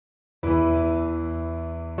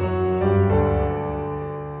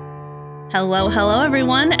Hello,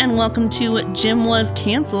 everyone, and welcome to Jim Was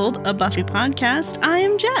Cancelled, a Buffy podcast. I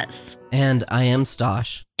am Jess. And I am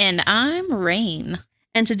Stosh. And I'm Rayne.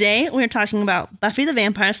 And today we're talking about Buffy the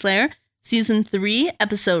Vampire Slayer, Season 3,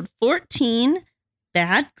 Episode 14,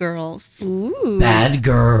 Bad Girls. Ooh. Bad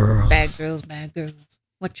girls. Bad girls, bad girls.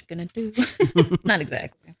 What you gonna do? Not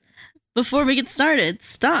exactly. Before we get started,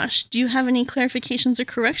 Stosh, do you have any clarifications or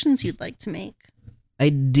corrections you'd like to make? I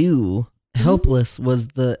do. Helpless was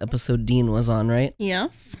the episode Dean was on, right?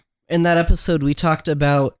 Yes. In that episode, we talked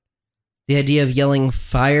about the idea of yelling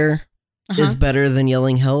fire is better than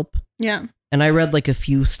yelling help. Yeah. And I read like a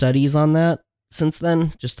few studies on that since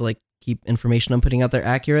then, just to like keep information I'm putting out there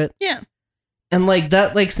accurate. Yeah. And like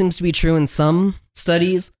that like seems to be true in some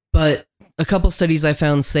studies, but a couple studies I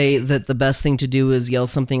found say that the best thing to do is yell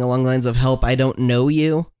something along the lines of help, I don't know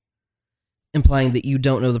you, implying that you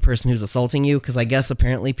don't know the person who's assaulting you, because I guess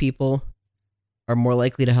apparently people are more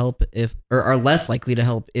likely to help or are less likely to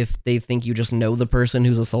help if they think you just know the person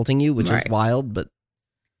who's assaulting you, which is wild, but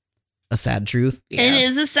a sad truth. Yeah. It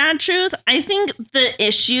is a sad truth. I think the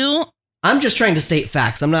issue... I'm just trying to state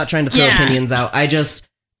facts. I'm not trying to throw opinions out.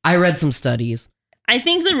 I read some studies. I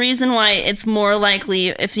think the reason why it's more likely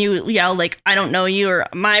if you yell like, I don't know you, or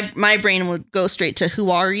my brain would go straight to who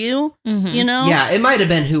are you, you know? Yeah, it might have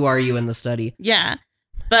been who are you in the study. Yeah.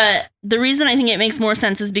 But the reason I think it makes more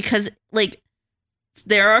sense is because like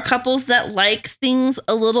there are couples that like things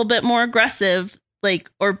a little bit more aggressive, like,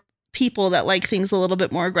 or people that like things a little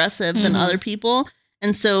bit more aggressive than other people.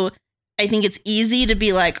 And so I think it's easy to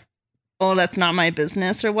be like, oh, that's not my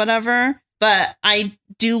business or whatever. But I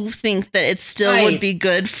do think that it still would be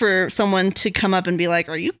good for someone to come up and be like,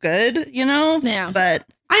 are you good? You know? Yeah. But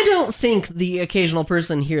I don't think the occasional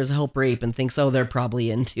person hears help rape and thinks, oh, they're probably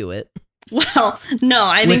into it. Well, no,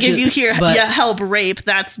 I think if you hear help rape,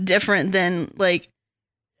 that's different than like.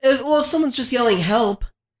 Well, if someone's just yelling help,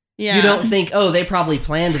 you don't think, oh, they probably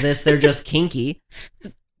planned this. They're just kinky.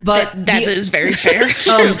 But that is very fair.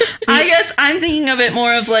 I guess I'm thinking of it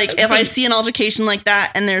more of like if I see an altercation like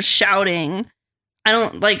that and there's shouting, I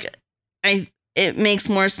don't like. It makes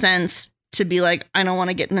more sense to be like, I don't want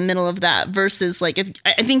to get in the middle of that versus like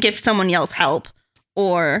I think if someone yells help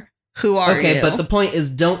or who are you? Okay, but the point is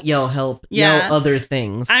don't yell help, yell other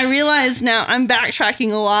things. I realize now I'm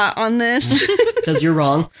backtracking a lot on this. Because you're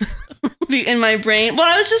wrong. In my brain. Well,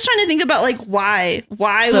 I was just trying to think about like why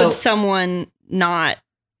would someone not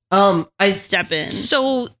I step in?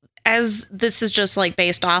 So as this is just like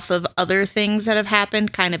based off of other things that have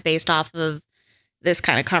happened, kind of based off of this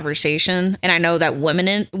kind of conversation. And I know that women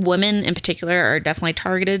in particular are definitely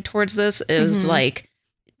targeted towards this is like,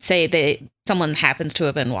 say that someone happens to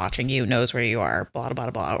have been watching you, knows where you are, blah, blah,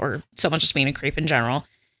 blah, or someone just being a creep in general.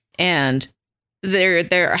 And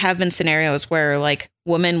there have been scenarios where like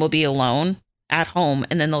women will be alone at home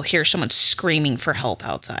and then they'll hear someone screaming for help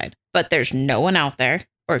outside, but there's no one out there.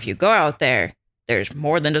 Or if you go out there, there's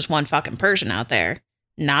more than just one fucking person out there,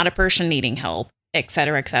 not a person needing help, et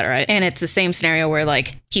cetera, et cetera. And it's the same scenario where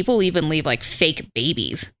like people even leave like fake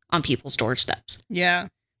babies on people's doorsteps. Yeah.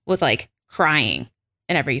 With like crying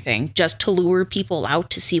and everything just to lure people out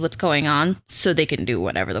to see what's going on so they can do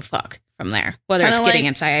whatever the fuck from there, whether it's getting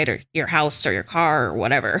inside or your house or your car or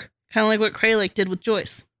whatever. Kind of like what Kralik did with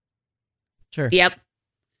Joyce. Sure. Yep.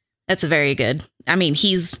 That's a very good. I mean,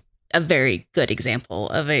 he's a very good example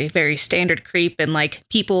of a very standard creep and like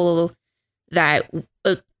people that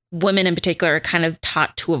women in particular are kind of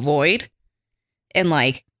taught to avoid. And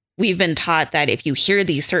like we've been taught that if you hear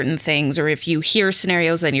these certain things or if you hear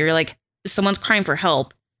scenarios and you're like, someone's crying for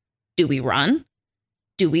help, do we run?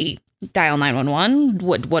 Do we dial 911?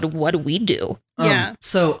 What do we do? Yeah.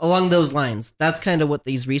 So along those lines, that's kind of what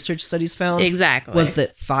these research studies found. Exactly. Was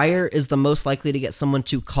that fire is the most likely to get someone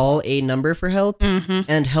to call a number for help,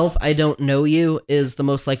 and help, I don't know you, is the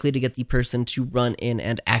most likely to get the person to run in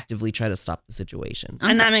and actively try to stop the situation.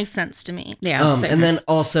 And that makes sense to me. Yeah. And then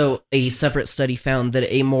also a separate study found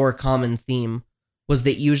that a more common theme was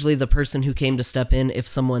that usually the person who came to step in, if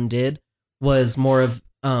someone did, was more of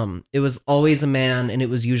it was always a man, and it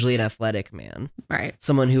was usually an athletic man. Right.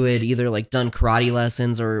 Someone who had either like done karate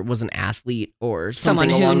lessons or was an athlete or something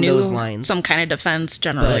someone along who knew those lines. Some kind of defense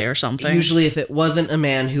generally or something. Usually if it wasn't a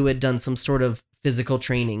man who had done some sort of physical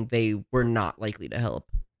training, they were not likely to help.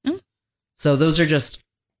 So those are just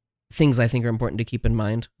things I think are important to keep in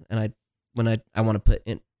mind. And I want to put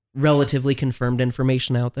in relatively confirmed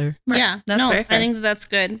information out there. Right. Yeah. That's very fair. I think that's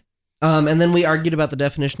good. And then we argued about the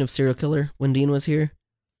definition of serial killer when Dean was here.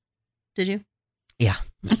 Did you? Yeah.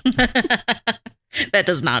 That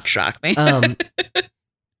does not shock me.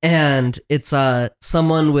 And it's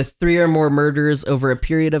someone with 3 or more murders over a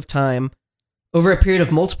period of time over a period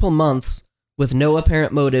of multiple months with no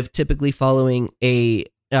apparent motive, typically following a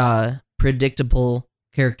predictable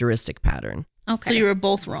characteristic pattern. Okay. So you were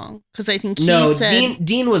both wrong because I think he No, said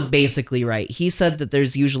Dean was basically right. He said that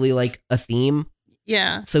there's usually like a theme.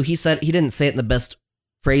 yeah. So he didn't say it in the best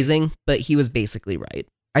phrasing, but he was basically right.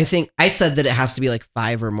 I think I said that it has to be like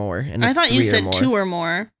 5 or more, and I it's thought you 3 or said more. 2 or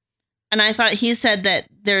more, and I thought he said that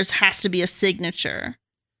has to be a signature.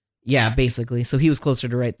 Yeah, basically. So he was closer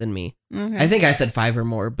to right than me. Okay. I think I said 5 or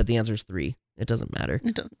more, but the answer is 3. It doesn't matter.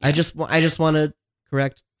 It doesn't. I just want to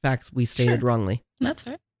correct facts we stated Sure. wrongly. That's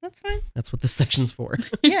fair. That's fine. That's what this section's for.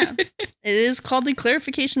 Yeah, it is called the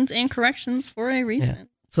clarifications and corrections for a reason.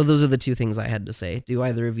 So those are the 2 things I had to say. Do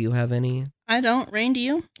either of you have any? I don't. Rayne, do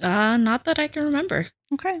you? Not that I can remember.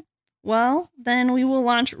 Okay. Well, then we will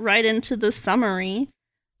launch right into the summary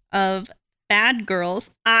of Bad Girls.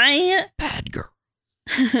 Bad girl.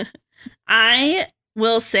 I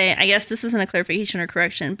will say, I guess this isn't a clarification or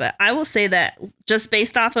correction, but I will say that just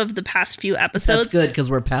based off of the past few episodes, That's good because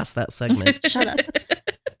we're past that segment. shut up.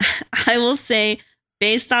 I will say,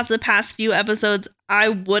 based off the past few episodes, I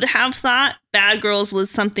would have thought Bad Girls was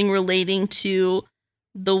something relating to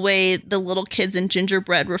the way the little kids in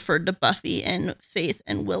Gingerbread referred to Buffy and Faith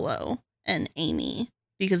and Willow and Amy,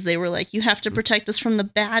 because they were like, you have to protect us from the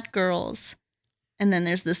bad girls. And then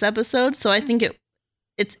there's this episode. So I think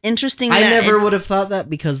it's interesting. I that never would have thought that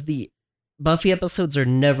because the Buffy episodes are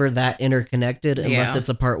never that interconnected unless Yeah. it's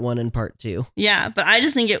a part 1 and part 2. Yeah, but I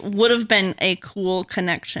just think it would have been a cool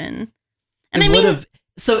connection. And It I would mean, have.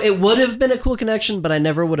 So it would have been a cool connection, but I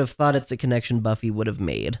never would have thought it's a connection Buffy would have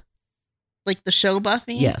made. like the show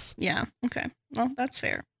Buffy? Yes. Yeah. Okay. Well, that's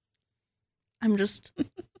fair. I'm just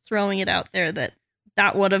throwing it out there that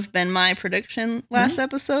would have been my prediction last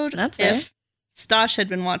episode. That's fair. if Stosh had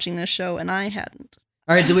been watching this show and I hadn't.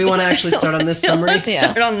 All right, do we want to actually start on this summary? Let's Yeah.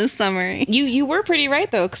 start on this summary. You were pretty right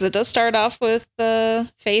though, because it does start off with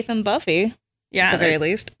Faith and Buffy Yeah. at the very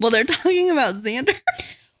least. Well, they're talking about Xander.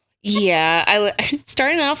 Yeah,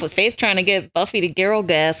 starting off with Faith trying to get Buffy to girl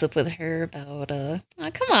gossip with her about oh,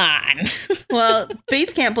 come on. Well,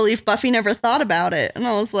 Faith can't believe Buffy never thought about it. And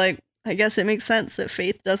I was like, I guess it makes sense that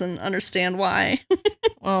Faith doesn't understand why.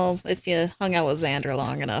 Well, if you hung out with Xander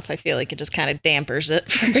long enough, I feel like it just kind of dampers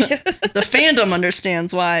it for you. The fandom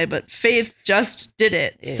understands why, but Faith just did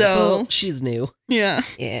it. Yeah. So, Well, she's new. yeah.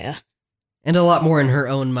 Yeah. And a lot more in her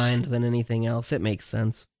own mind than anything else. It makes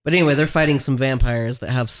sense. But anyway, they're fighting some vampires that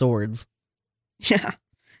have swords. Yeah.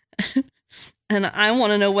 And I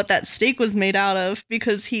want to know what that steak was made out of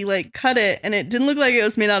because he like cut it and it didn't look like it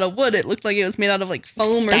was made out of wood. It looked like it was made out of like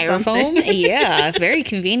foam or something. Yeah, very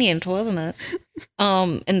convenient, wasn't it?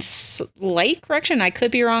 And slight correction, I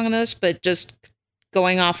could be wrong on this, but just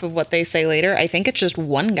going off of what they say later, I think it's just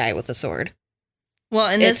one guy with a sword. Well,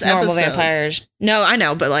 in It's this normal episode, vampires. No, I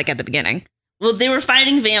know, but like at the beginning. well, they were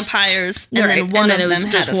fighting vampires and Right, then one and then of it was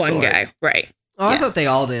them just had a one sword. guy. Right. Oh, I Yeah. thought they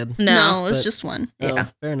all did. No, it was but- just one. Yeah.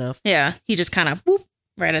 Oh, fair enough. Yeah, he just kind of whoop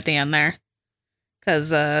right at the end there.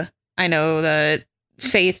 Because I know that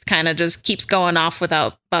Faith kind of just keeps going off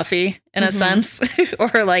without Buffy in a Mhm. sense.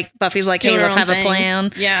 Or like Buffy's like, Do hey, her let's own have thing. a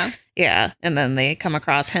plan. Yeah. Yeah. And then they come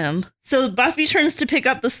across him. So Buffy turns to pick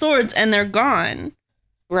up the swords and they're gone.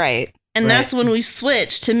 Right. And Right. that's when we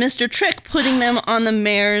switch to Mr. Trick putting them on the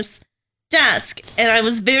mayor's desk. And I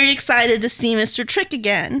was very excited to see Mr. Trick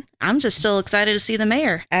again. I'm just still excited to see the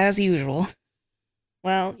mayor, as usual.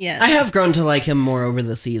 Well, yes. I have grown to like him more over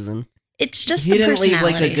the season. It's just He the didn't leave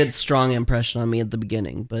personality. like a good, strong impression on me at the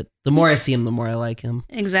beginning, but the more I see him, the more I like him.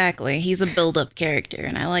 Exactly. He's a build-up character,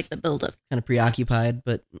 and I like the build-up. Kind of preoccupied,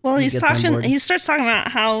 but Well, he he's gets on talking. board. He starts talking about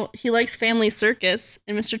how he likes Family Circus,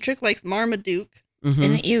 and Mr. Trick likes Marmaduke, Mhm.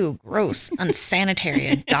 And ew, gross, unsanitary.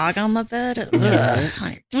 A dog on the bed? Ugh, Yeah.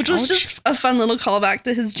 on your which was couch? just a fun little callback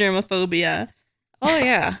to his germophobia. Oh,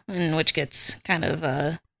 yeah. And which gets kind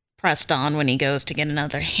of pressed on when he goes to get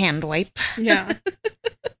another hand wipe. Yeah.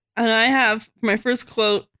 And I have my first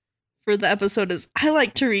quote for the episode is, "I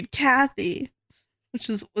like to read Kathy," which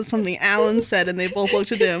was something Alan said, and they both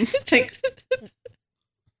looked at him like,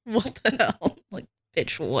 "What the hell?"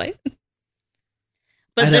 Bitch, what?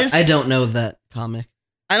 But I don't know that comic.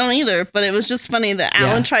 I don't either, but it was just funny that Yeah.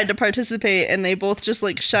 Alan tried to participate and they both just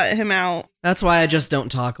like shut him out. That's why I just don't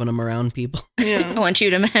talk when I'm around people. I Yeah. want you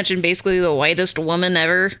to imagine basically the whitest woman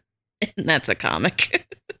ever. And that's a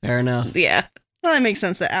comic. Fair enough. Yeah. Well, that makes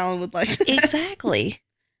sense that Alan would like that. Exactly.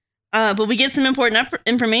 But we get some important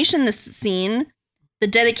information this scene. The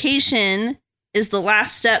dedication is the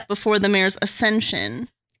last step before the mayor's ascension.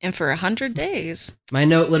 And for 100 days. My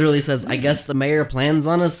note literally says, I guess the mayor plans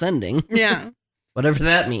on ascending. Yeah. Whatever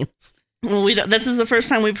that means. Well, we don't, this is the first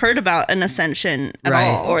time we've heard about an ascension at Right.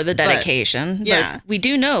 all. Or the but- dedication. yeah. But we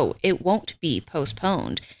do know it won't be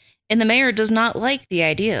postponed. And the mayor does not like the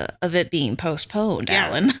idea of it being postponed, Yeah.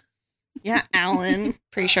 Alan. Yeah, Alan.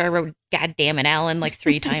 Pretty sure I wrote "God damn it, Alan" like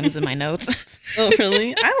 3 times in my notes. Oh,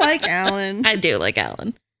 really? I like Alan. I do like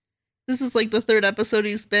Alan. This is like the 3rd episode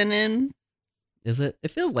he's been in. Is it?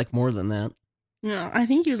 It feels like more than that. No, I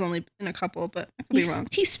think he was only in a couple, but I could be wrong.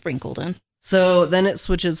 He's sprinkled in. So then it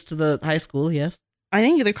switches to the high school, yes? I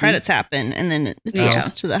think the credits happen and then it Yeah.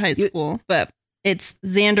 goes to the high school. But it's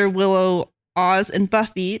Xander, Willow, Oz, and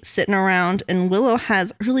Buffy sitting around, and Willow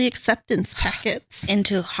has early acceptance packets.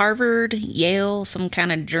 Into Harvard, Yale, some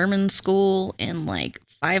kind of German school, and like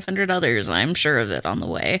 500 others, I'm sure of it, on the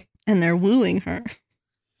way. And they're wooing her.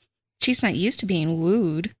 She's not used to being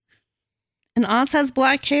wooed. And Oz has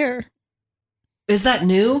black hair. Is that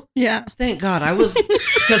new? Yeah. Thank God. I was,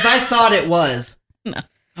 because I thought it was. No.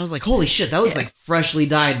 I was like, holy shit, that looks like freshly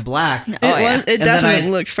dyed black. It Oh, yeah. was. It And then definitely I-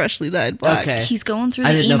 looked freshly dyed black. Okay. He's going through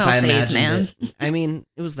I the didn't know emo if I phase, imagined man. it. I mean,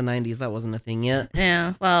 it was the 90s. That wasn't a thing yet.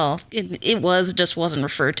 Yeah, well, it was, just wasn't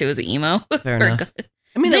referred to as emo. Fair Or enough.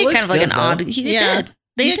 I mean, They it looked kind of like good, an though. odd. He Yeah. did.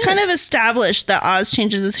 They He had did. kind of established that Oz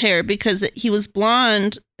changes his hair because he was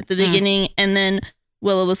blonde at the beginning, and then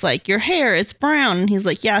Willow was like, "Your hair, it's brown," and he's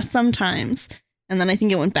like, "Yeah, sometimes." And then I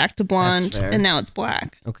think it went back to blonde, fair. and now it's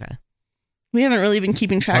black. Okay. We haven't really been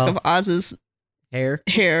keeping track Well- of Oz's Hair.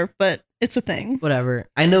 hair, but it's a thing. Whatever.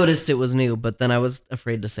 I noticed it was new, but then I was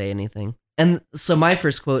afraid to say anything. And so my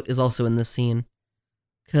first quote is also in this scene.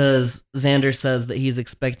 Because Xander says that he's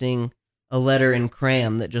expecting a letter in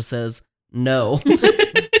crayon that just says, no.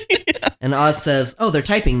 And Oz says, oh, they're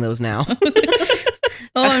typing those now.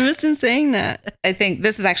 Oh, I missed him saying that. I think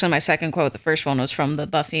this is actually my second quote. The first one was from the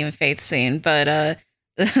Buffy and Faith scene, but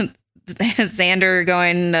Xander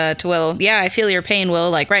going to Willow. Yeah, I feel your pain,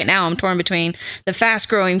 Will. Like right now, I'm torn between the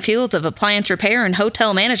fast-growing fields of appliance repair and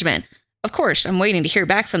hotel management. Of course, I'm waiting to hear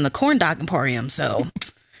back from the corn dog emporium. So,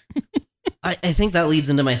 I think that leads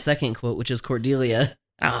into my second quote, which is Cordelia.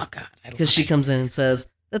 oh god, Because she comes in and says,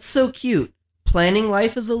 that's so cute. Planning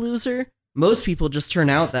life as a loser? Most people just turn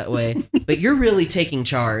out that way. But you're really taking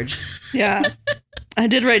charge. Yeah. I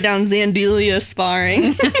did write down Xandelia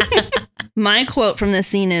sparring. My quote from this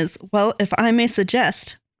scene is, well, if I may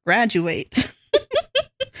suggest, graduate.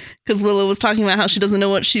 Because Willow was talking about how she doesn't know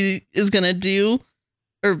what she is going to do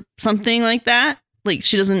or something like that. Like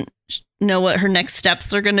she doesn't know what her next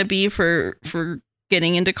steps are going to be for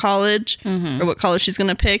getting into college or what college she's going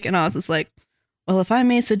to pick. And Oz is like, well, if I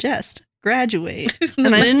may suggest, graduate.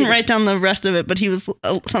 And I didn't write down the rest of it, but he was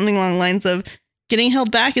something along the lines of, getting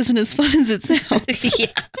held back isn't as fun as it sounds.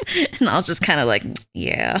 Yeah, and I was just kind of like,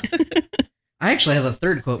 yeah, I actually have a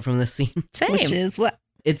third quote from this scene. same. Which is what?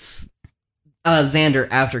 It's Xander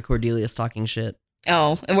after Cordelia's talking shit.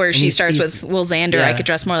 Oh, where she he's- starts he's- with, "Well, Xander, I yeah. could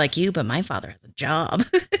dress more like you, but my father has a job."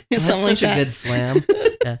 That's Something like such a that. good slam.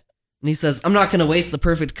 Yeah. And he says, I'm not going to waste the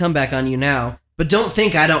perfect comeback on you now, but don't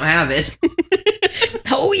think I don't have it.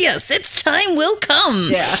 Oh yes, its time will come.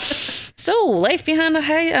 Yeah. So, life beyond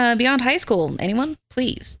high school. Anyone,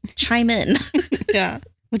 please chime in. Yeah.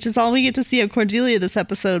 Which is all we get to see of Cordelia this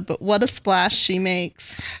episode, but what a splash she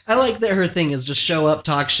makes. I like that her thing is just show up,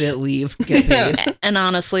 talk shit, leave, get paid. And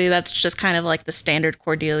honestly, that's just kind of like the standard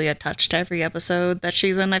Cordelia touch to every episode that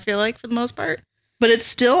she's in. I feel like for the most part. But it's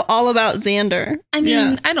still all about Xander. I mean,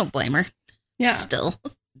 Yeah. I don't blame her. Yeah. Still.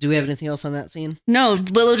 Do we have anything else on that scene? No,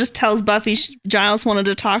 Willow just tells Buffy Giles wanted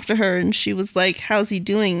to talk to her, and she was like, how's he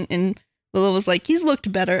doing? And Willow was like, he's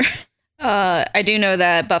looked better. I do know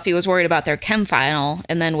that Buffy was worried about their chem final,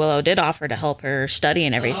 and then Willow did offer to help her study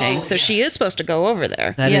and everything. Oh, so she is supposed to go over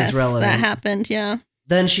there. That is Yes, relevant. That happened, yeah.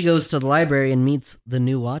 Then she goes to the library and meets the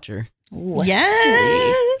new Watcher. Wesley,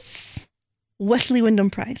 Yes. Wesley Wyndham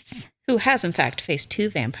Price. who has in fact faced 2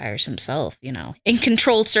 vampires himself, in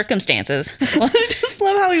controlled circumstances. I just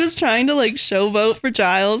love how he was trying to like showboat for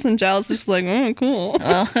Giles, and Giles was just like, oh, cool.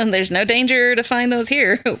 Well, there's no danger to find those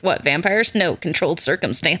here. What, vampires? No, controlled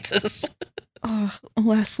circumstances. Oh,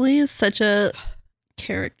 Wesley is such a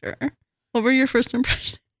character. What were your first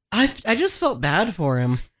impressions? I just felt bad for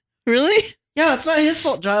him. Really? Yeah, it's not his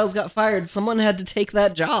fault Giles got fired. Someone had to take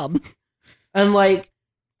that job. And like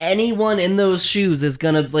anyone in those shoes is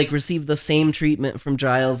gonna like receive the same treatment from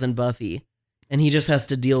Giles and Buffy. And he just has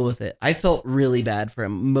to deal with it. I felt really bad for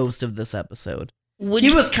him most of this episode. Would He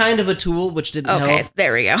you- was kind of a tool, which didn't okay, help.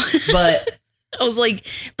 there we go. But I was like,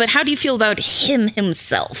 but how do you feel about him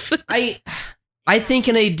himself? I think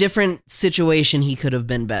in a different situation he could have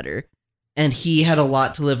been better. And he had a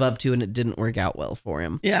lot to live up to, and it didn't work out well for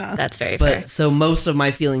him. Yeah. That's very fair. But so most of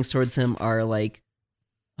my feelings towards him are like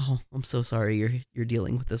Oh, I'm so sorry you're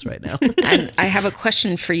dealing with this right now. And I have a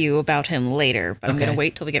question for you about him later, but I'm Okay. going to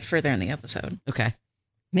wait till we get further in the episode. Okay.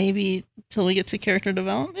 Maybe till we get to character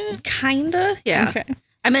development. Kinda, yeah. Okay.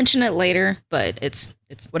 I mention it later, but it's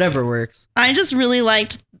Whatever works. I just really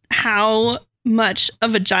liked how much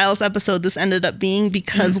of a Giles episode this ended up being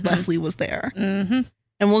because Mhm. Wesley was there. mm-hmm.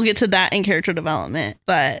 And we'll get to that in character development,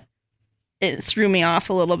 but it threw me off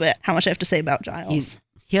a little bit how much I have to say about Giles.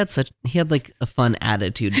 He had like a fun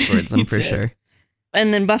attitude towards him He for did. sure.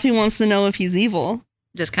 And then Buffy wants to know if he's evil.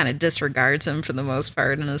 Just kind of disregards him for the most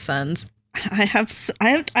part in a sense. I had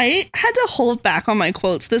to hold back on my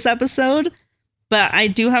quotes this episode, but I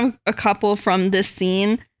do have a couple from this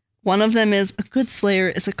scene. One of them is, "A good slayer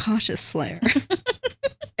is a cautious slayer."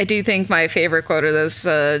 I do think my favorite quote of this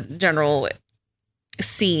general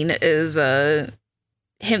scene is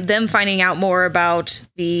them finding out more about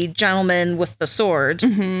the gentleman with the sword,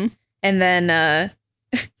 hmm and then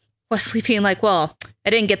Wesley being like, "Well, I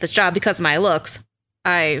didn't get this job because of my looks."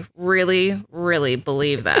 I really, really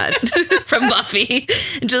believe that from Buffy.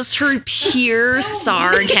 Just her pure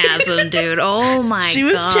sarcasm, dude. Oh my god. She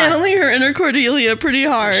was channeling her inner Cordelia pretty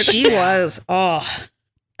hard. She was. Oh.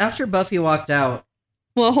 After Buffy walked out.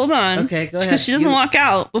 Well, hold on. Okay, go ahead. Because she doesn't You- walk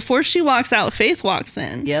out. Before she walks out, Faith walks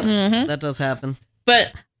in. Yep, Mhm. that does happen.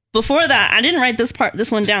 But before that, I didn't write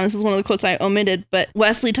this one down. This is one of the quotes I omitted. But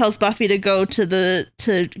Wesley tells Buffy to go to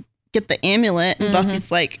get the amulet, and Mhm. Buffy's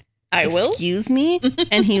like, I will. "Excuse me,"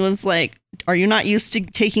 and he was like, "Are you not used to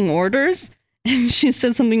taking orders?" And she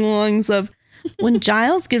said something along the lines of, "When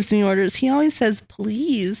Giles gives me orders, he always says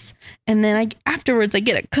please, and then afterwards I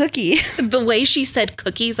get a cookie." The way she said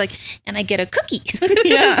cookies, like, and I get a cookie.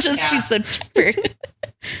 Yeah. It's just he's so chipper.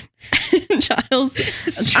 Giles,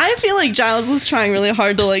 I feel like Giles was trying really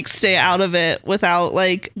hard to like stay out of it without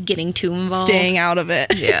like Getting too involved. staying out of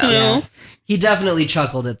it. Yeah. You know? Yeah. He definitely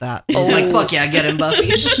chuckled at that. He's like, Oh. fuck yeah, get him,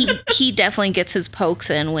 Buffy. He definitely gets his pokes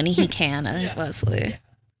in when he can, Wesley.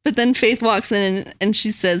 But then Faith walks in and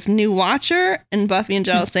she says, "New Watcher," and Buffy and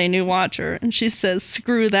Giles say, "New Watcher," and she says,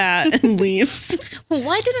 "Screw that," and leaves. Well,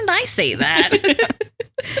 why didn't I say that?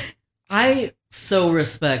 I so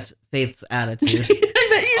respect Faith's attitude. I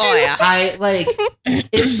bet you Oh, do. yeah. I like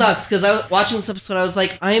it sucks because I was watching this episode. I was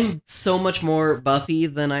like, I'm so much more Buffy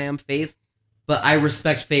than I am Faith, but I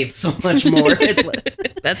respect Faith so much more. It's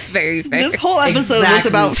like, That's very fair. This whole episode was Exactly.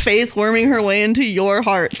 about Faith worming her way into your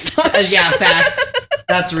heart. yeah, facts.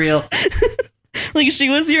 That's real. Like she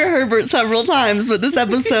was your Herbert several times, but this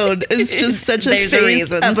episode is just such a There's a Faith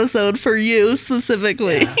reason. episode for you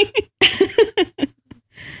specifically.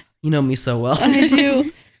 You know me so well. I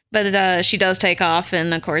do. But she does take off,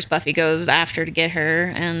 and of course Buffy goes after to get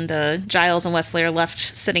her, and Giles and Wesley are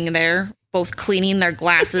left sitting there, both cleaning their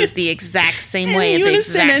glasses the exact same In way at the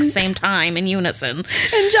unison. exact same time in unison.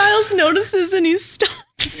 And Giles notices and he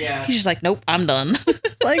stops. Yeah. He's just like, "Nope, I'm done."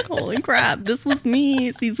 It's like, holy crap, this was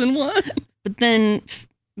me, season 1. But then,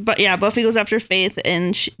 Buffy goes after Faith,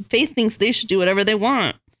 and Faith thinks they should do whatever they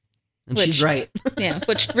want. And Which- she's right. Yeah,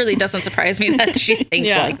 which really doesn't surprise me that she thinks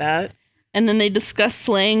Yeah. like that. And then they discuss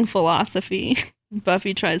slaying philosophy.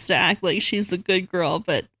 Buffy tries to act like she's the good girl,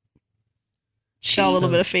 but she's got a little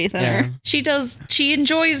So- bit of faith in Yeah. her. She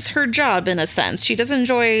enjoys her job in a sense. She doesn't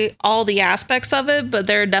enjoy all the aspects of it, but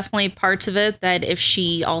there are definitely parts of it that if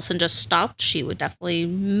she also just stopped, she would definitely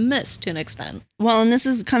miss to an extent. Well, and this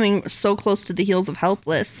is coming so close to the heels of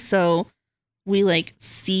Helpless, so we like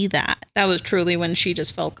see that. That was truly when she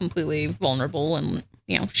just felt completely vulnerable and,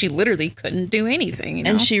 she literally couldn't do anything. You know?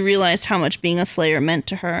 And she realized how much being a slayer meant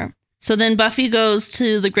to her. So then Buffy goes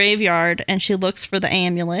to the graveyard and she looks for the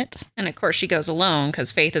amulet. And of course she goes alone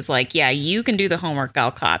because Faith is like, "Yeah, you can do the homework.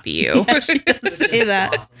 I'll copy you." Yeah, she does say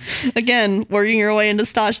that. Awesome. Again, working your way into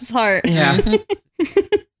Stash's heart. Yeah.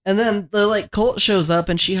 And then the cult shows up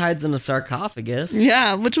and she hides in a sarcophagus.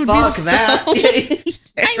 Yeah, which would Fuck be that. so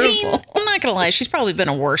I mean, terrible. I'm not gonna lie. She's probably been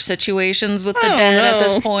in worse situations with the I don't dead at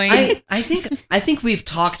know. this point. I think we've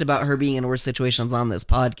talked about her being in worse situations on this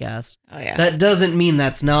podcast. Oh yeah, That doesn't mean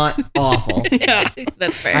that's not awful. Yeah.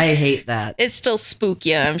 that's fair. I hate that. It's still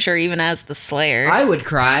spooky, I'm sure, even as the Slayer. I would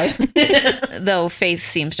cry. Though Faith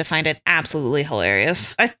seems to find it absolutely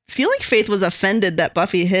hilarious. I feel like Faith was offended that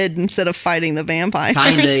Buffy hid instead of fighting the vampire.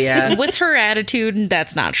 Kinda, yeah. With her attitude,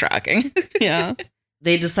 that's not shocking. Yeah.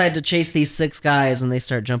 They decide to chase these 6 guys and they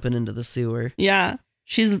start jumping into the sewer. Yeah.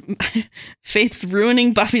 Faith's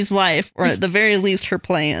ruining Buffy's life, or at the very least her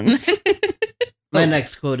plans. My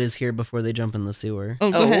next quote is here before they jump in the sewer.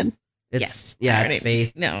 Oh, go Oh. ahead. It's Yes. yeah, it's Alrighty.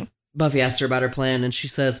 Faith. No. Buffy asks her about her plan and she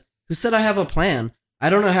says, "Who said I have a plan? I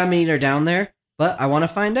don't know how many are down there, but I want to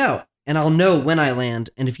find out. and I'll know when I land.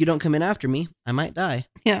 And if you don't come in after me, I might die.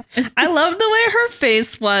 Yeah. I love the way her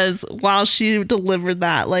face was while she delivered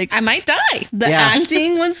that. Like, I might die. the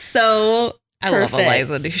acting was so I perfect. love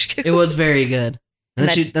Eliza Dushku. It was very good. And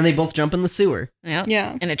And then they both jump in the sewer. Yep.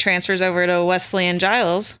 Yeah. And it transfers over to Wesley and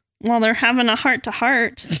Giles. While they're having a heart to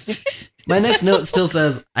heart. My next note still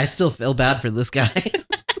says, I still feel bad for this guy.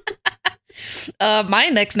 My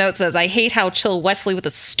next note says, I hate how chill Wesley with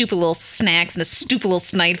his stupid little snacks and his stupid little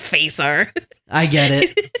snide face are. I get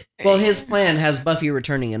it. Well, his plan has Buffy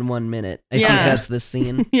returning in 1 minute. I think that's this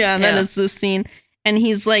scene. Yeah, that is the scene. And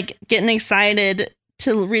he's like getting excited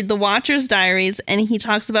to read the Watcher's diaries, and he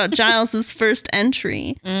talks about Giles's first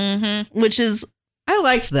entry, which is, I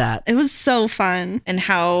liked that. it was so fun. And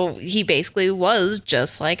how he basically was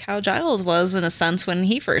just like how Giles was in a sense when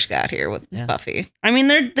he first got here with Buffy. I mean,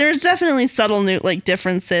 there's definitely subtle new like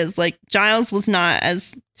differences. Like Giles was not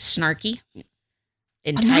as Snarky. not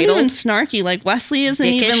Entitled. even snarky. Like Wesley isn't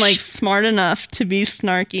even Dickish. like smart enough to be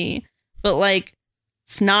snarky, but like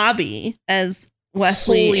snobby as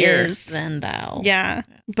Wesley Holier is. than thou. Yeah.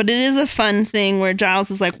 But it is a fun thing where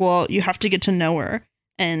Giles is like, well, you have to get to know her.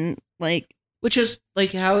 And like, Which is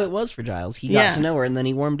like how it was for Giles. He got to know her and then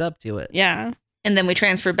he warmed up to it. yeah. And then we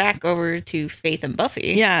transfer back over to Faith and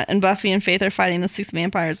Buffy. Yeah. And Buffy and Faith are fighting the 6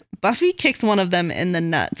 vampires. Buffy kicks one of them in the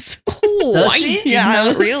nuts. Oh, Does I she? did I not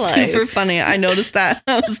was realize. super funny. I noticed that.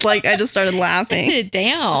 I was like, I just started laughing.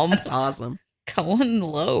 Damn. That's awesome. Going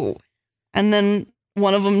low. And then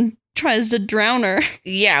one of them tries to drown her.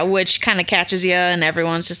 Yeah, which kind of catches you, and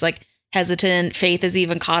everyone's just like hesitant. Faith is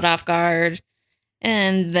even caught off guard.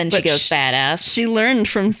 And then she But goes badass. She learned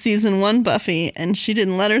from season 1 Buffy, and she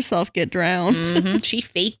didn't let herself get drowned. She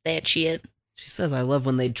faked that shit. She says, I love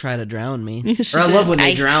when they try to drown me. Yeah, she Or I did. love when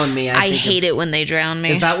they drown me. I hate it when they drown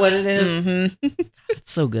me. Is that what it is? Mm-hmm.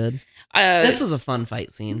 It's so good. Uh, This is a fun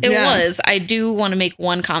fight scene. It Yeah. was. I do want to make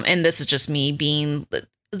one comment, and this is just me being.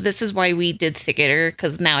 This is why we did theater,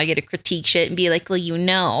 because now I get to critique shit and be like, well, you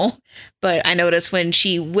know. But I noticed when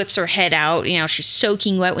she whips her head out, you know, she's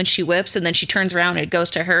soaking wet when she whips, and then she turns around and it goes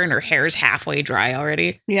to her, and her hair is halfway dry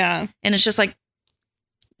already. Yeah. And it's just like,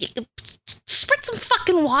 spread some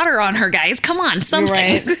fucking water on her, guys. Come on, something.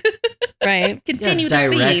 Right. Right. Continue to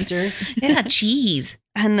see. director. Yeah, jeez.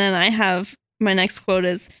 And then I have my next quote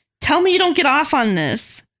is, tell me you don't get off on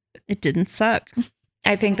this. It didn't suck.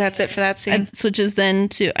 I think that's it for that scene. It switches then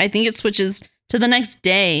to, I think it switches to the next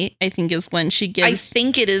day, I think is when she I gives.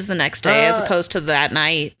 think it is the next day as opposed to that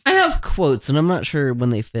night. I have quotes, and I'm not sure when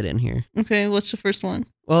they fit in here. Okay, what's the first one?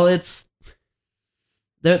 Well, it's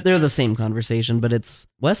they're the same conversation, but it's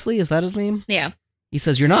Wesley. Is that his name? Yeah. He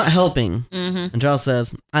says, "You're not helping," Mm-hmm. and Giles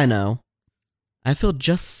says, "I know. I feel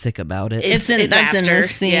just sick about it." That's in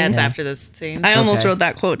this scene. Yeah, it's Yeah. after this scene. I almost Okay. wrote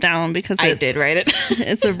that quote down because I did write it.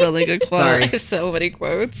 It's a really good quote. Sorry. There's so many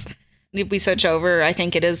quotes. We switch over. I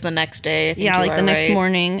think it is the next day. I think Yeah, you like are the next right.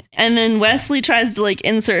 morning. And then Wesley tries to like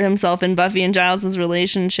insert himself in Buffy and Giles'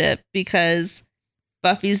 relationship because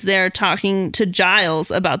Buffy's there talking to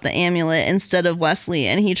Giles about the amulet instead of Wesley.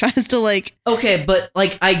 And he tries to like, Okay, but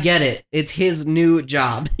like I get it. It's his new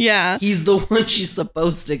job. yeah, He's the one she's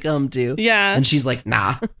supposed to come to. yeah, And she's like,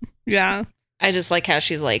 nah. yeah. I just like how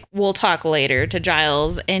she's like, we'll talk later to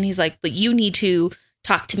Giles. And he's like, but you need to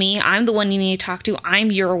talk to me. I'm the one you need to talk to.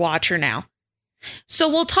 I'm your watcher now. So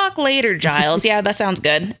we'll talk later, Giles. Yeah, that sounds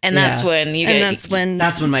good. And that's Yeah. when you And get. that's when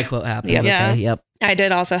That's when my quote happens. Yep. Yeah. Okay, yep. I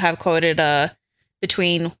did also have quoted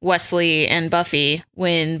between Wesley and Buffy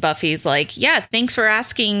when Buffy's like, yeah, thanks for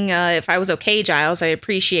asking if I was okay, Giles. I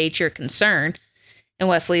appreciate your concern. And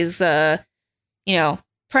Wesley's,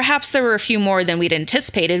 perhaps there were a few more than we'd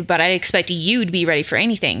anticipated, but I expect you to be ready for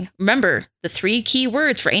anything. Remember, the 3 key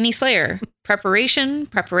words for any Slayer: preparation,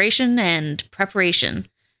 preparation, and preparation.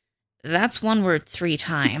 That's one word 3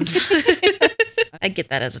 times. I'd get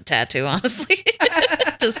that as a tattoo, honestly.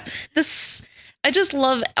 I just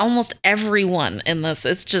love almost everyone in this.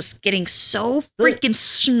 It's just getting so freaking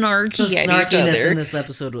snarky The at each snarkiness other. in this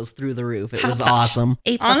episode was through the roof. It Top was notch. awesome.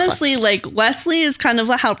 A++. honestly, like Wesley is kind of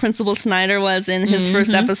how Principal Snyder was in his first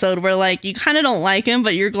Mhm. episode, where like you kind of don't like him,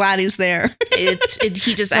 but you're glad he's there. He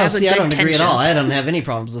just Oh, has a see, good I don't agree at tension. all. I don't have any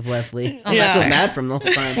problems with Wesley. Oh, I'm that's still fair. mad from the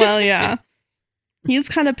whole time. Well, yeah, he's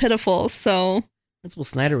kind of pitiful. So Principal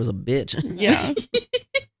Snyder was a bitch. yeah,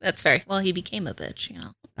 That's fair. Well, he became a bitch,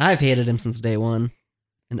 I've hated him since day one.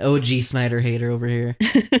 An OG Snyder hater over here.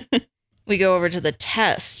 We go over to the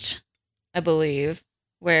test, I believe,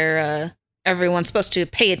 where everyone's supposed to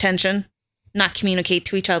pay attention, not communicate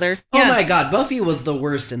to each other. Yeah. Oh my god, Buffy was the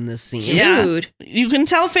worst in this scene. Yeah. Dude. you can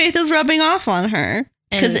tell Faith is rubbing off on her.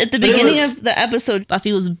 Because at the beginning of the episode,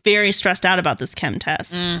 Buffy was very stressed out about this chem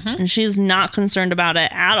test. And she's not concerned about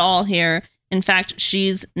it at all here. In fact,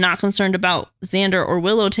 she's not concerned about Xander or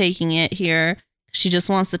Willow taking it here. She just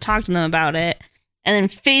wants to talk to them about it. And then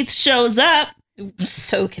Faith shows up.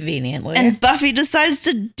 So conveniently. And Buffy decides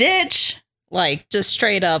to ditch. Like, just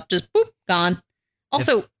straight up, just boop, gone.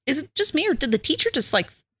 Also, is it just me or did the teacher just like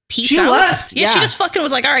peace out? She left. Yeah, she just fucking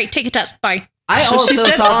was like, all right, take a test. Bye. I So she also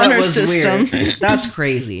said thought that honor was system. weird. That's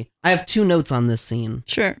crazy. I have 2 notes on this scene.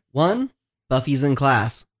 Sure. 1, Buffy's in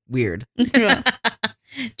class. Weird. Yeah.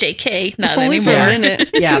 JK, not Only for anymore. a minute.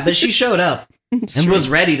 Yeah, but she showed up It's and true. was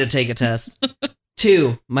ready to take a test.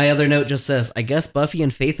 2, my other note just says, I guess Buffy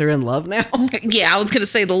and Faith are in love now. Yeah, I was going to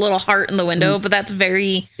say the little heart in the window, but that's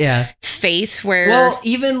very Yeah. Faith where... Well,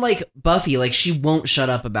 even like Buffy, like she won't shut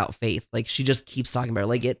up about Faith. Like she just keeps talking about her.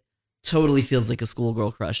 Like it totally feels like a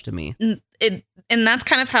schoolgirl crush to me. And that's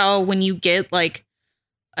kind of how when you get like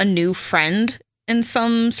a new friend in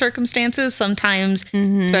some circumstances, sometimes,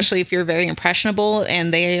 Mhm. especially if you're very impressionable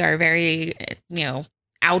and they are very,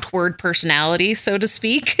 outward personality, so to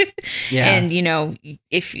speak. Yeah. And,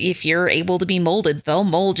 if you're able to be molded, they'll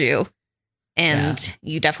mold you. And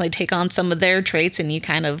you definitely take on some of their traits and you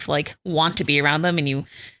kind of like want to be around them and you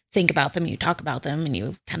think about them, you talk about them and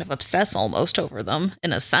you kind of obsess almost over them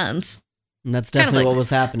in a sense. And that's kind of definitely like- what was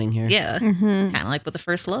happening here. Yeah. Mhm. Kind of like with the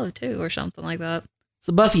first love too, or something like that.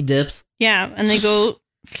 So Buffy dips. Yeah, and they go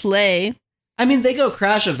slay. I mean, they go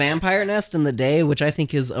crash a vampire nest in the day, which I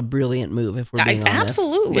think is a brilliant move if we're being honest.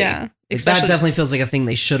 Absolutely. Yeah. Like, Especially that definitely feels like a thing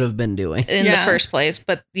they should have been doing. in Yeah. the first place.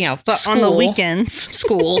 But, But school, on the weekends.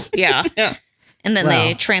 School. Yeah. Yeah. And then they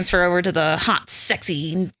Wow. transfer over to the hot,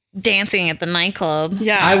 sexy dancing at the nightclub.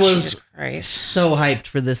 Yeah. I was Jesus Christ. so hyped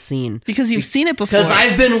for this scene. Because you've seen it before. Because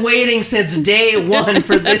I've been waiting since day 1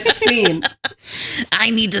 for this scene.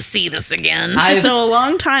 I need to see this again. So a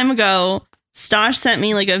long time ago, Stosh sent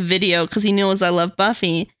me like a video because he knows I love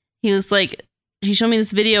Buffy. He was like, he showed me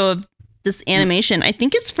this video of this animation. I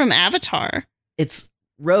think it's from Avatar. It's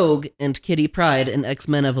Rogue and Kitty Pryde in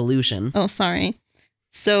X-Men Evolution. Oh, sorry.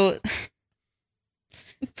 So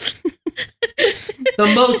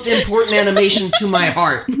The most important animation to my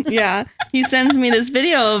heart. yeah, he sends me this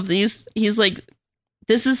video of these. He's like,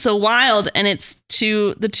 this is so wild. And it's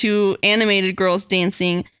the two animated girls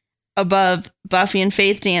dancing above Buffy and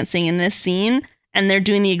Faith dancing in this scene. And they're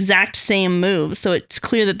doing the exact same move. So it's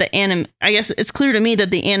clear that I guess it's clear to me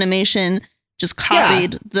that the animation just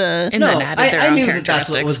copied the. And then added their I own knew that that's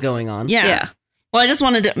what characteristics. was going on. Yeah. Well, I just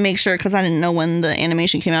wanted to make sure because I didn't know when the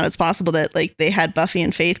animation came out. It's possible that like they had Buffy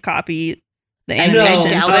and Faith copy the I know, animation.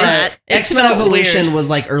 doubt but that. it X-Men felt Evolution weird. was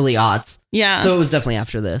like early aughts. Yeah. So it was definitely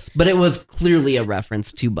after this. But it was clearly a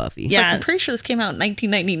reference to Buffy. It's Yeah. like, I'm pretty sure this came out in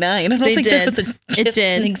 1999. I don't They think did. there was a It GIF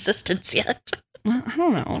did. in existence yet. Well, I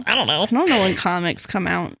don't know. I don't know. I don't know when comics come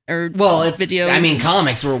out or Well, it's video. I mean,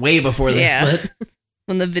 comics were way before this, Yeah. but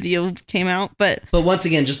when the video came out, but once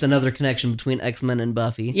again, just another connection between X-Men and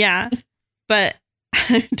Buffy. yeah. But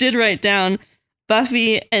I did write down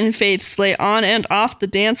Buffy and Faith slay on and off the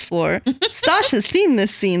dance floor. Stosh has seen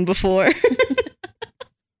this scene before.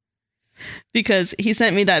 Because he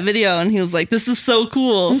sent me that video and he was like, this is so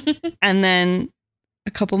cool. And then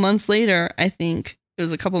a couple months later, I think it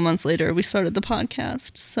was a couple months later, we started the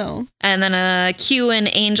podcast. So And then Q and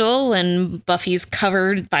Angel when Buffy's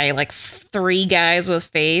covered by like 3 guys with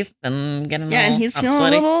Faith and getting yeah, all and he's up feeling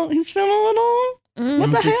sweaty. a little,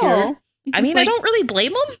 what the Insecure. hell? I mean, He's I like, don't really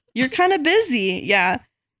blame him. You're kind of busy. Yeah.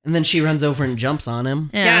 And then she runs over and jumps on him.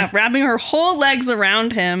 Yeah, wrapping her whole legs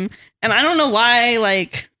around him. And I don't know why,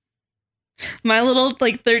 like, my little,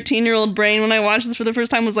 like, 13-year-old brain, when I watched this for the first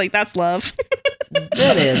time, was like, that's love.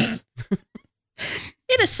 It is.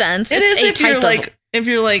 In a sense, It it's is a if you're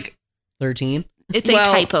like, 13. it's well- a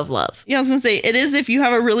type of love. yeah, I was going to say, it is if you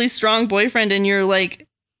have a really strong boyfriend and you're, like,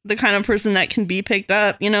 the kind of person that can be picked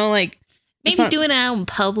up, you know, like. it's Maybe not- doing it out in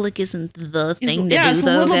public isn't the thing to yeah, do, it's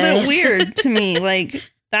though, a little guys. bit weird to me.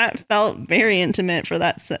 Like, that felt very intimate for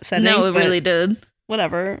that setting. No, it but really did.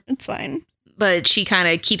 Whatever. It's fine. But she kind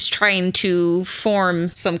of keeps trying to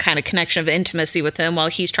form some kind of connection of intimacy with him while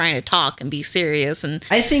he's trying to talk and be serious. And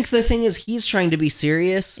I think the thing is he's trying to be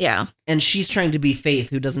serious yeah, and she's trying to be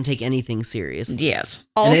Faith who doesn't take anything serious. yes.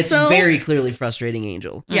 And it's Also, very clearly frustrating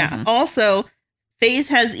Angel. yeah. Mhm. Also, Faith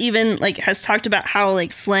has even, like, has talked about how,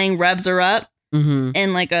 like, slaying revs her up Mm-hmm.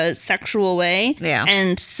 in, like, a sexual way. Yeah,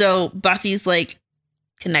 And so Buffy's like,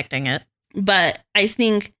 connecting it. but I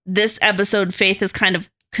think this episode, Faith has kind of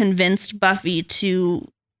convinced Buffy to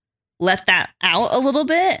let that out a little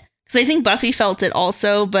bit. Because I think Buffy felt it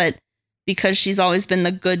also, but because she's always been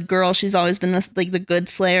the good girl. She's always been the good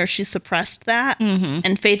slayer. She suppressed that. Mm-hmm.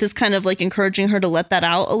 And Faith is kind of like encouraging her to let that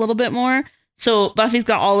out a little bit more. So Buffy's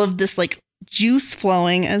got all of this like juice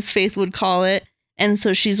flowing, as Faith would call it. And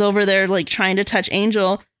so she's over there like trying to touch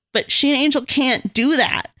Angel, but she and Angel can't do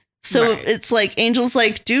that. So it's like Angel's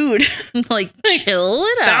like, dude, like chill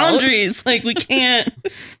it out. Boundaries. Like we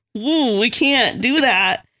can't do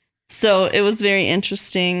that. So it was very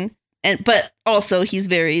interesting. But also he's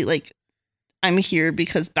very like, I'm here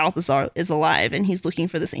because Balthazar is alive and he's looking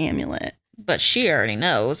for this amulet. But she already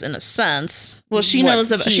knows, in a sense. Well, she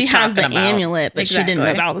knows about. She has the amulet, but Exactly. she didn't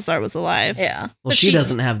know Balthazar was alive. Yeah. Well, But she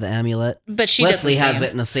doesn't have the amulet. But she Wesley doesn't has see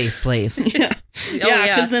it in a safe place. Yeah, Oh,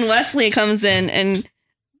 yeah. Because then Wesley comes in and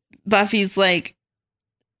Buffy's like,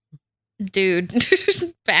 dude,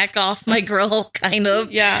 back off my grill, kind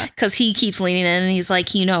of. yeah. Because he keeps leaning in and he's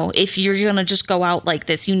like, you know, if you're going to just go out like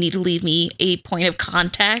this, you need to leave me a point of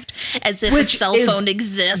contact, as if Which a cell is- phone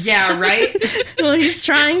exists. Yeah, right? Well, he's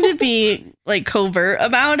trying to be like covert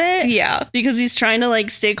about it. Yeah. Because he's trying to like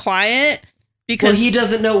stay quiet. Because Well, he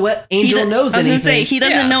doesn't know what Angel knows I was anything. gonna say he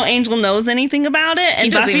doesn't Yeah. know Angel knows anything about it, He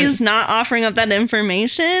and doesn't Buffy even- is not offering up that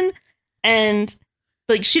information, and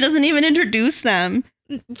like she doesn't even introduce them.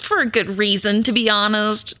 For a good reason, to be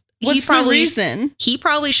honest. What's the reason? He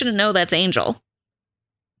probably shouldn't know that's Angel.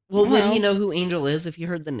 Well, would Well- he know who Angel is if you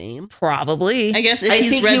heard the name? Probably. I guess if I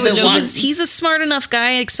he's think he read would the know one, He's a smart enough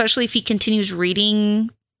guy, especially if he continues reading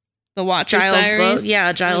the Watcher's Giles' Diaries. book.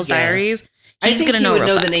 Yeah, Giles' I guess. Diaries. I He's think gonna he know would real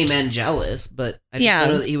know the fast. name Angelus, but I just Yeah.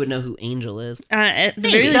 don't know that he would know who Angel is. At the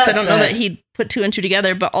Maybe. very least, I That don't know said- that he'd put two and two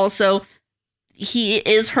together, but also he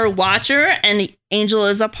is her Watcher, and Angel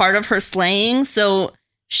is a part of her slaying, so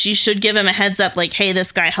she should give him a heads up, like, hey,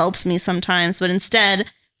 this guy helps me sometimes. But instead,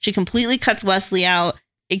 she completely cuts Wesley out,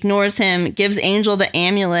 ignores him, gives Angel the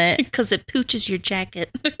amulet. Because it pooches your jacket.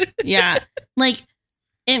 Yeah. Like,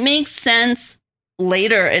 it makes sense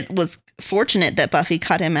later. It was fortunate that Buffy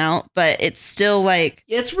cut him out, but it's still like,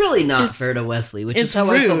 It's really not It's- fair to Wesley, which it's is how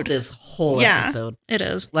I felt rude. this whole Yeah. episode. It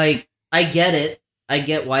is. Like, I get it. I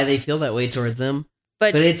get why they feel that way towards him,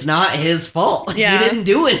 But but it's not his fault. Yeah. He didn't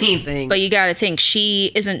do anything. But you got to think,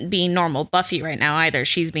 she isn't being normal Buffy right now either.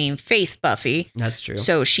 She's being Faith Buffy. That's true.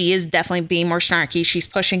 So she is definitely being more snarky. She's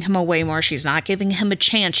pushing him away more. She's not giving him a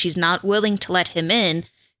chance. She's not willing to let him in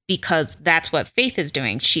because that's what Faith is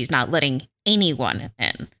doing. She's not letting anyone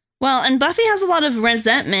in. well, and Buffy has a lot of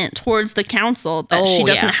resentment towards the council that she Oh,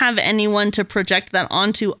 doesn't yeah. have anyone to project that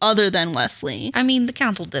onto other than Wesley. I mean, the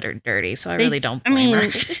council did her dirty, so I They- really don't I blame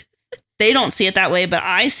mean, her. They don't see it that way, but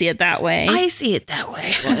I see it that way. I see it that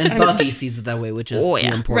way. Well, and Buffy sees it that way, which is Oh, the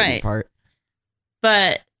yeah. important Right. part.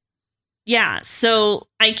 But yeah, so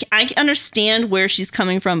I understand where she's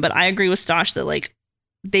coming from, but I agree with Stosh that like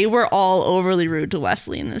they were all overly rude to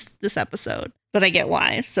Wesley in this episode. But I get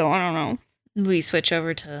why, so I don't know. We switch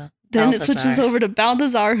over to Then it Balthazar. switches over to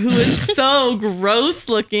Balthazar, who is so gross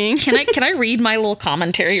looking. Can I read my little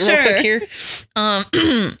commentary Sure. real quick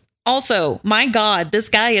here? Also, my God, this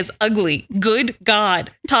guy is ugly. Good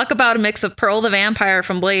God. Talk about a mix of Pearl the Vampire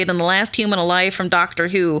from Blade and the last human alive from Doctor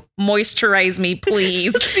Who. Moisturize me,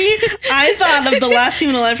 please. See, I thought of the last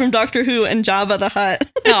human alive from Doctor Who and Jabba the Hutt.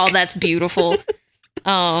 Oh, that's beautiful.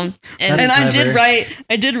 And That's And I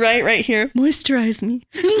clever. did write right here, moisturize me.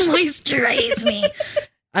 moisturize me.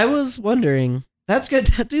 I was wondering. That's good.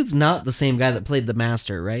 That dude's not the same guy that played the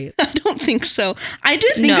Master, right? I don't think so. I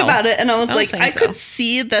did think No, about it, and I was I don't like, think I so. could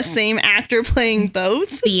see the same actor playing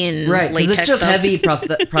both. Being Right, because it's latex just stuff. heavy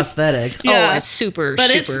prosthetics. Yeah. Oh, it's super, But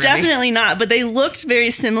super it's heavy. definitely not. But they looked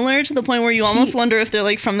very similar to the point where you almost wonder if they're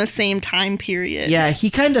like from the same time period. Yeah, he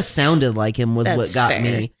kind of sounded like him was That's what got fair.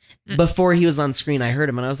 me. Before he was on screen, I heard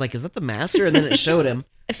him and I was like, is that the Master? And then it showed him.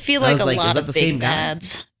 I feel I like was a like, is lot that of the big same guy?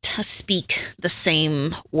 bads to speak the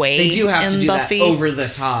same way. They do have in to do Buffy. that over the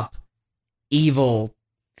top, evil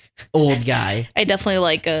old guy. I definitely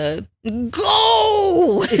like a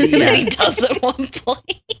go that Yeah. he does at one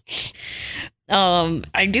point.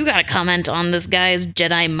 I do got to comment on this guy's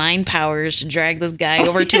Jedi mind powers to drag this guy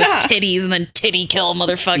over to his yeah. titties and then titty kill a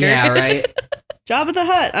motherfucker. Yeah, right? Jabba the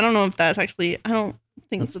Hutt. I don't know if that's actually. I don't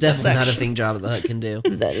think That's that's definitely not a actually- thing Jabba the Hutt can do.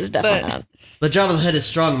 That is definitely But- not. But Jabba the Hutt is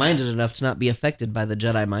strong-minded enough to not be affected by the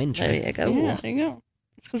Jedi mind There trick. you go. Yeah, there you go.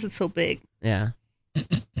 It's because it's so big. Yeah.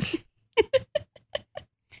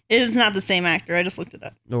 It is not the same actor. I just looked it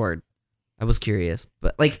up. Lord. I was curious.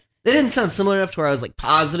 But, like, they didn't sound similar enough to where I was, like,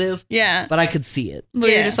 positive, Yeah. but I could see it. But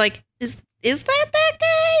Yeah. you're just like, is that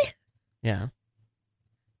guy? Yeah.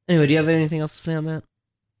 Anyway, do you have anything else to say on that?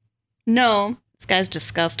 No. This guy's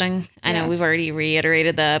disgusting. I Yeah. know we've already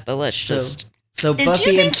reiterated that, but let's So- just So Do Buffy you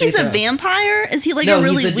and think he's Faith a are- vampire? Is he like No, a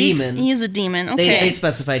really he's a weak? demon. He's a demon. Okay. They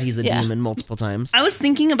specified he's a Yeah. demon multiple times. I was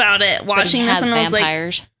thinking about it, But watching he this, has and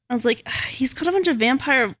vampires. I was like, he's got a bunch of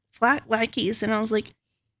vampire flat lackeys, and I was like,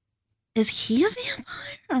 is he a vampire?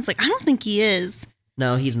 I was like, I don't think he is.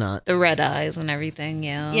 No, he's not. The red eyes and everything.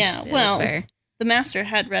 Yeah. Yeah, that's well, fair. The master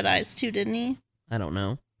had red eyes too, didn't he? I don't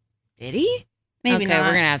know. Did he? Maybe okay, not.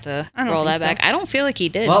 we're gonna have to I don't roll that think back. I don't feel like he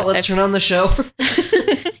did. Well, let's turn on the show.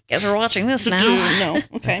 Guess we're watching this now. No.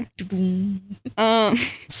 Okay.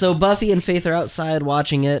 So Buffy and Faith are outside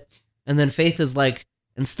watching it, and then Faith is like,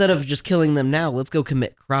 instead of just killing them now, let's go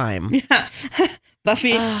commit crime. Yeah.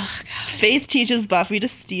 Buffy. Oh, God. Faith teaches Buffy to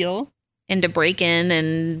steal, And to break in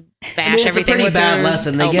and bash I mean, it's a everything pretty with bad her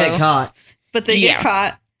lesson. They elbow. get caught. but they Yeah. get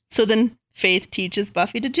caught. So then Faith teaches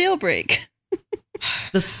Buffy to jailbreak.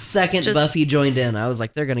 The second Just- Buffy joined in, I was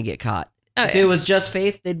like, they're gonna get caught. Oh, If yeah. it was just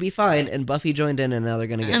Faith, they'd be fine. And Buffy joined in, and now they're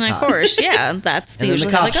gonna get And caught. of course, yeah, that's And then the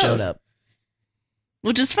usually how it cops goes. showed up.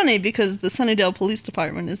 Which is funny because the Sunnydale Police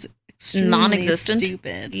Department is extremely Non-existent?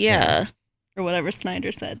 stupid. Yeah. Or whatever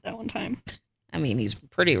Snyder said that one time. I mean, he's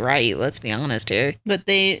pretty right. Let's be honest here. But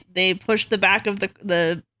they push the back of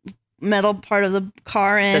the metal part of the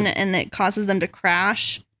car in, and it causes them to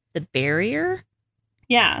crash. The barrier,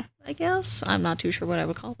 Yeah. I guess. I'm not too sure what I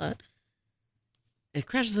would call that. It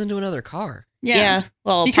crashes into another car. Yeah.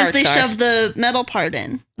 Well, Because parked they car. shoved the metal part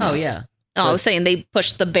in. Oh yeah. No, I was saying they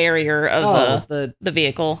pushed the barrier of the the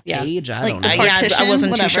vehicle. Yeah. cage. I Like don't the know. Yeah, partition, I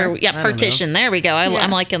wasn't whatever. too sure. Yeah, I don't know. partition. There we go. Yeah.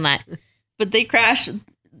 I'm liking that. But they crash.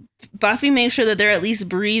 Buffy makes sure that they're at least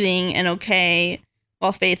breathing and okay,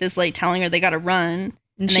 while Faith is like telling her they gotta run.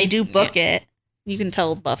 And they do book it. You can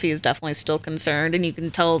tell Buffy is definitely still concerned, and you can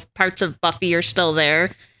tell parts of Buffy are still there,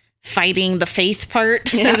 fighting the faith part,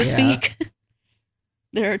 so Yeah. to speak.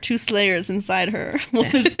 There are two slayers inside her. One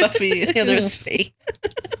is Buffy, the other is Faith.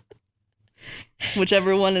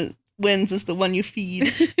 Whichever one wins is the one you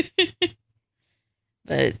feed.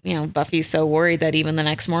 But, you know, Buffy's so worried that even the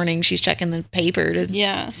next morning she's checking the paper to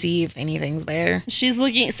Yeah. see if anything's there. She's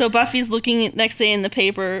looking, so Buffy's looking next day in the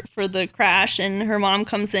paper for the crash, and her mom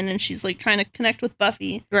comes in and she's like trying to connect with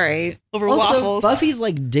Buffy Right. over Also, waffles. Buffy's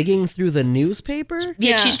like digging through the newspaper. Yeah,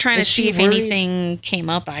 Yeah. she's trying to Is see she if worried? anything came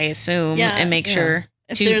up, I assume, Yeah, and make yeah. sure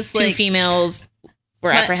If two there's, like- females were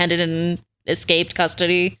What? apprehended and escaped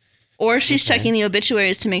custody. Or she's Okay. checking the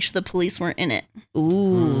obituaries to make sure the police weren't in it.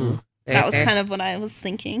 Ooh. That was kind of what I was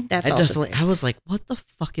thinking. That's I also definitely, I was like, what the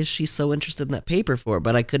fuck is she so interested in that paper for?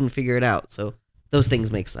 But I couldn't figure it out. So those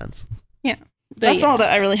things make sense. That's yeah. all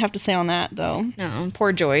that I really have to say on that, though. No,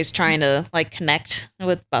 poor Joy's trying to like connect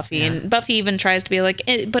with Buffy, Yeah. and Buffy even tries to be like,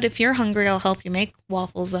 but if you're hungry, I'll help you make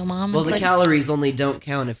waffles, though, Mom. Well, It's the like, calories only don't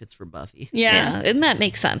count if it's for Buffy. Yeah. and that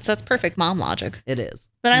makes sense. That's perfect mom logic. It is.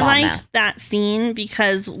 But I Mom liked math. that scene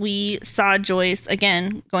because we saw Joyce,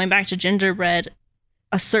 again, going back to Gingerbread,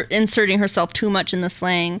 inserting herself too much in the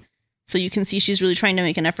slang. So you can see she's really trying to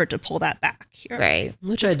make an effort to pull that back here. Right?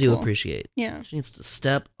 Which That's I do cool. appreciate. Yeah. She needs to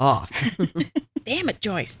step off. Damn it,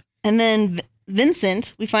 Joyce. And then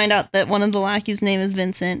Vincent, we find out that one of the lackeys' name is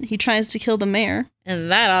Vincent. He tries to kill the mayor.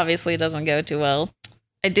 And that obviously doesn't go too well.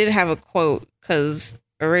 I did have a quote because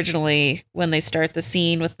originally, when they start the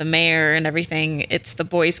scene with the mayor and everything, it's the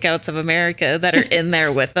Boy Scouts of America that are in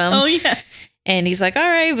there with them. Oh, yes. And he's like, all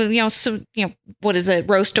right, well, what is it?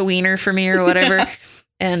 Roast a wiener for me or whatever.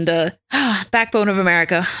 And backbone of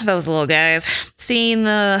America, those little guys. Seeing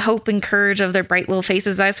the hope and courage of their bright little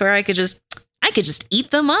faces, I swear I could just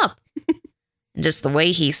eat them up. And just the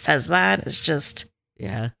way he says that is just,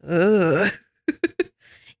 yeah. ugh.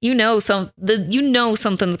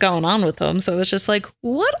 Something's going on with them. So it's just like,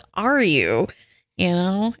 what are you?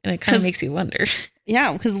 And it kind of 'Cause- makes you wonder.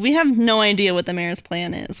 Yeah, because we have no idea what the mayor's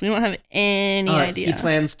plan is. We don't have any idea. He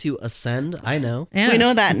plans to ascend. I know. Yeah. We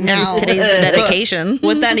know that now. Today's the But dedication.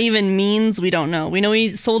 what that even means, we don't know. We know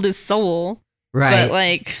he sold his soul, Right. but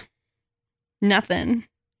like nothing.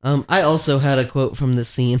 I also had a quote from this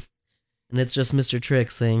scene, and it's just Mr.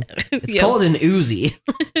 Trick saying, "It's Yeah. called an Uzi."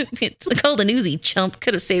 It's called an Uzi, chump.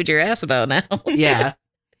 Could have saved your ass about now. Yeah.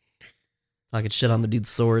 Talking shit on the dude's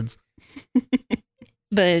swords.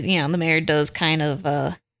 But, the mayor does kind of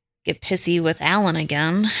get pissy with Alan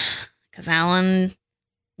again. Because Alan,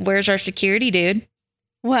 where's our security dude?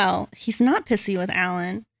 Well, he's not pissy with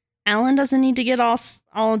Alan. Alan doesn't need to get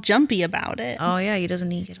all jumpy about it. Oh, yeah, he doesn't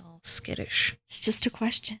need to get all skittish. It's just a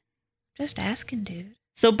question. Just asking, dude.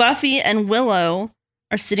 So Buffy and Willow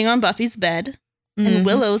are sitting on Buffy's bed, Mhm. and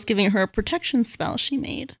Willow's giving her a protection spell she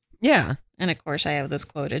made. Yeah. And, of course, I have this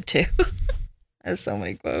quoted, too. I have so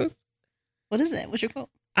many quotes. What is it? What's your quote?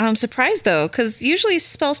 I'm surprised, though, because usually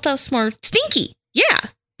spell stuff's more stinky. Yeah,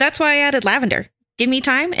 That's why I added lavender. Give me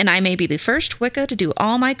time, and I may be the first Wicca to do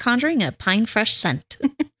all my conjuring a pine fresh scent.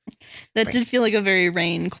 That did feel like a very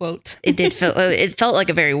Rayne quote. It did feel. It felt like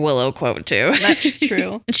a very Willow quote too. That's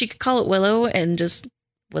true. And she could call it Willow and just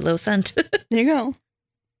Willow scent. There you go.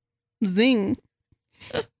 Zing.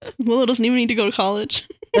 Willow doesn't even need to go to college.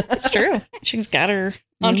 That's true. She's got her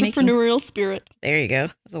Entrepreneurial spirit. There you go.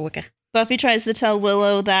 As a Wicca. Buffy tries to tell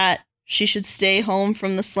Willow that she should stay home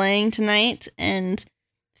from the slaying tonight, and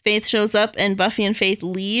Faith shows up, and Buffy and Faith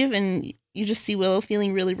leave, and you just see Willow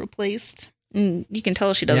feeling really replaced. And you can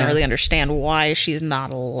tell she doesn't really understand why she's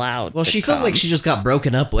not allowed. Well, she feels like she just got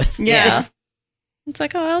broken up with. Yeah. It's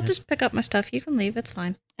like, oh, I'll just pick up my stuff. You can leave. It's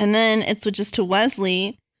fine. And then it switches to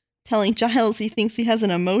Wesley telling Giles he thinks he has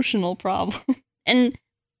an emotional problem. And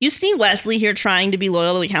you see Wesley here trying to be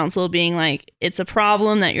loyal to the council, being like, it's a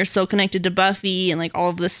problem that you're so connected to Buffy and like all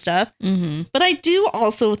of this stuff. Mm-hmm. But I do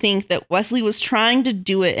also think that Wesley was trying to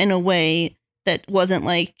do it in a way that wasn't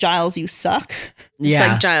like, Giles, you suck. It's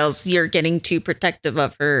like, Giles, you're getting too protective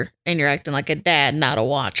of her and you're acting like a dad, not a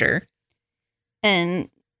watcher. And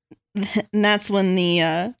that's when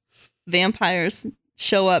the vampires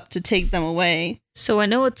show up to take them away. So I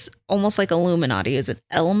know it's almost like Illuminati. Is it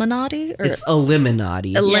Illuminati? Or It's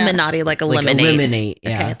Illuminati. Illuminati, like eliminate. Like eliminate,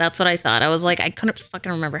 yeah. Okay, that's what I thought. I was like, I couldn't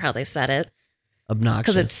fucking remember how they said it. Obnoxious.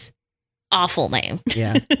 Because it's awful name.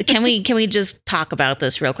 Yeah. Can we just talk about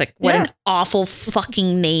this real quick? What an awful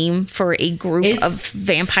fucking name for a group of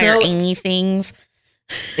vampire things.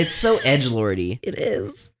 It's so edgelordy. It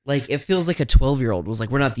is. Like, it feels like a 12-year-old was like,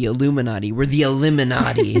 we're not the Illuminati, we're the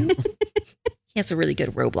Illuminati. He has a really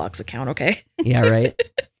good Roblox account, okay? Yeah, right?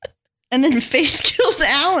 And then Faith kills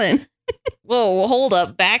Alan. Whoa, hold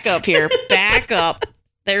up. Back up here. Back up.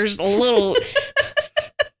 There's a little...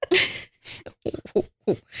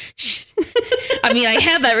 I mean, I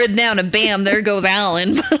had that written down and bam, there goes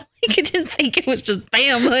Alan. But like, I didn't think it was just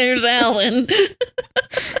bam, there's Alan.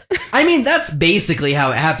 I mean, that's basically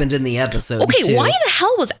how it happened in the episode. Okay, too. why the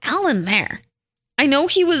hell was Alan there? I know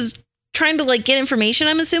he was trying to like get information,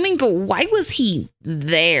 I'm assuming, but why was he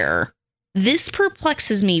there? This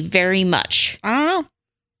perplexes me very much. I don't know.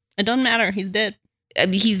 It doesn't matter. He's dead. I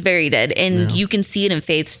mean, he's very dead. And you can see it in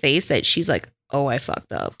Faith's face that she's like, oh, I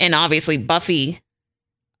fucked up. And obviously Buffy's,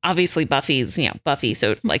 Buffy.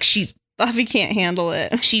 So like Buffy can't handle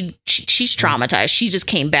it. She's traumatized. She just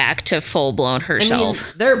came back to full blown herself. I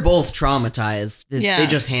mean, they're both traumatized. Yeah. They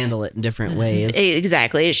just handle it in different ways.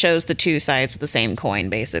 Exactly. It shows the two sides of the same coin,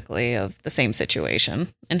 basically, of the same situation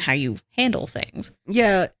and how you handle things.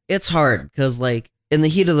 Yeah, it's hard because, like, in the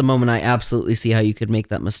heat of the moment, I absolutely see how you could make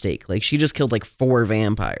that mistake. Like, she just killed like 4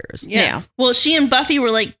 vampires. Yeah. Well, she and Buffy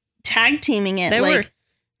were like tag teaming it. They were.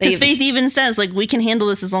 Because Faith even says, like, we can handle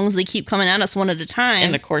this as long as they keep coming at us one at a time.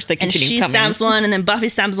 And of course, they continue coming. And she stabs one, and then Buffy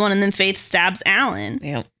stabs one, and then Faith stabs Alan.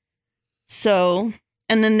 Yeah. So,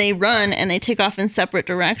 and then they run, and they take off in separate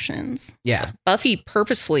directions. Yeah. Buffy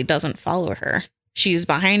purposely doesn't follow her. She's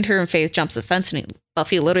behind her, and Faith jumps the fence, and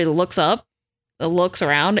Buffy literally looks up, looks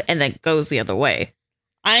around, and then goes the other way.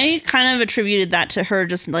 I kind of attributed that to her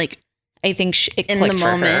just, like, I think it in clicked the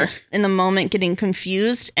for moment, her. in the moment, getting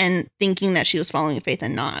confused and thinking that she was following Faith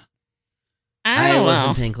and not. I don't wasn't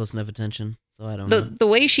know. paying close enough attention, so I don't know. The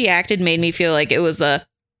way she acted made me feel like it was I'm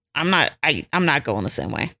not going the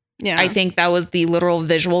same way. Yeah, I think that was the literal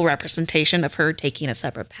visual representation of her taking a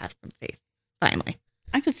separate path from Faith. Finally,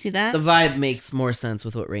 I could see that. The vibe makes more sense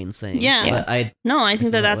with what Rayne's saying. Yeah. But I think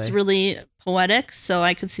feel that that's way. really poetic, so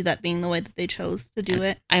I could see that being the way that they chose to do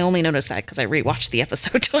it. I only noticed that because I rewatched the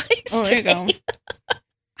episode twice. Oh, there you go. today.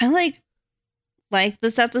 I like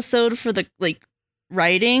this episode for the like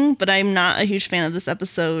writing, but I'm not a huge fan of this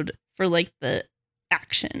episode for like the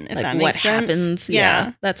action, if Like that what makes sense. happens.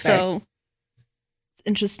 Yeah, that's fair. so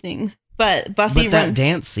interesting. But Buffy But that runs.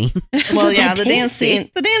 dance scene. Well, yeah, the dance scene.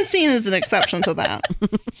 The dance scene is an exception to that.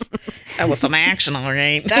 That was some action, all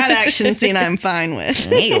right. That action scene I'm fine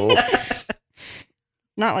with. Ew.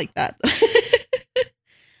 Not like that.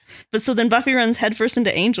 But so then Buffy runs headfirst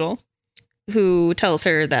into Angel. Who tells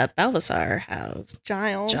her that Balthazar has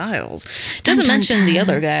Giles. Doesn't Dun, dun, mention the dun.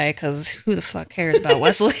 other guy because who the fuck cares about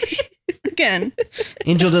Wesley? Again.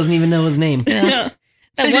 Angel doesn't even know his name. Yeah.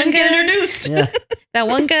 That They one didn't get guy, introduced. Yeah. that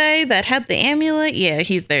one guy that had the amulet, yeah,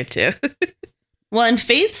 he's there too. Well, and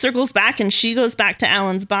Faith circles back and she goes back to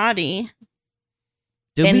Alan's body.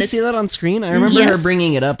 Did And we this- see that on screen? I remember Yes. her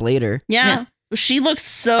bringing it up later. Yeah. She looks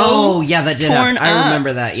so Oh, yeah, that did torn happen. I up.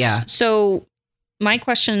 remember that, yeah. So my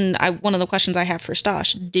question, one of the questions I have for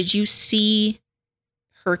Stosh, did you see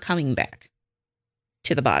her coming back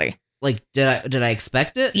to the body? Like, did I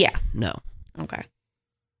expect it? Yeah. No. Okay.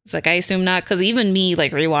 It's like, I assume not, because even me,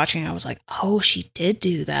 like, rewatching, I was like, oh, she did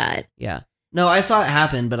do that. Yeah. No, I saw it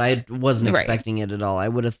happen, but I wasn't Right. expecting it at all. I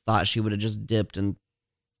would have thought she would have just dipped and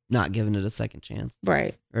not given it a second chance.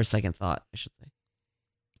 Right. Or a second thought, I should say.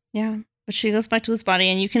 Yeah. But she goes back to his body,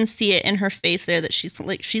 and you can see it in her face there that she's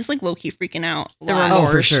like low-key freaking out. The Lot. remorse.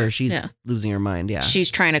 Oh, for sure. She's Yeah. losing her mind, yeah.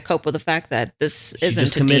 She's trying to cope with the fact that this She isn't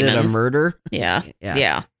just a committed demon. a murder. Yeah. Yeah.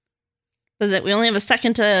 Yeah. So that we only have a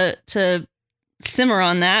second to simmer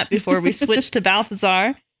on that before we switch to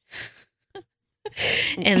Balthazar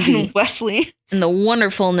And Wesley. the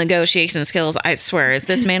wonderful negotiation skills. I swear, if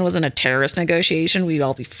this man was in a terrorist negotiation, we'd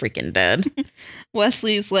all be freaking dead.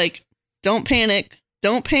 Wesley's like, don't panic.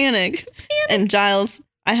 Don't panic. And Giles,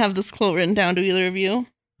 I have this quote written down. Do either of you?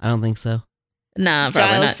 I don't think so. Nah, probably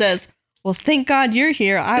Giles not. says, well, thank God you're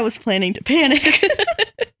here. I was planning to panic.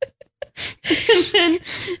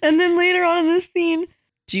 and then later on in this scene,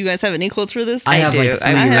 do you guys have any quotes for this? I have do. like 3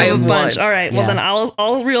 I I have a written. bunch. All right. Well, Yeah. then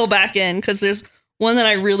I'll reel back in because there's one that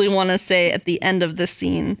I really want to say at the end of this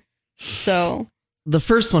scene. So The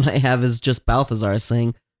first one I have is just Balthazar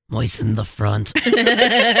saying, moisten the front.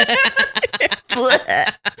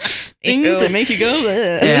 things Ew. that make you go.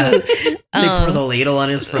 "Bleh." Yeah. They pour Um, the ladle on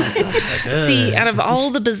his front. It's like, ugh. See, out of all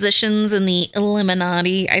the positions in the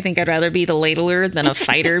Illuminati, I think I'd rather be the ladler than a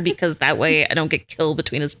fighter because that way I don't get killed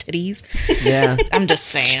between his titties. Yeah. I'm just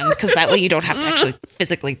saying, because that way you don't have to actually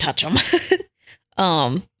physically touch him.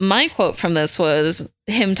 My quote from this was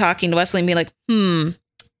him talking to Wesley and being like,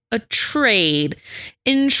 a trade.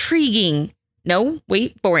 Intriguing. No,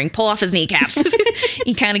 wait, boring. Pull off his kneecaps.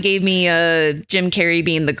 He kind of gave me Jim Carrey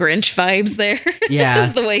being the Grinch vibes there. Yeah.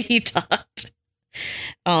 The way he talked.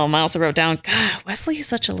 I also wrote down, God, Wesley is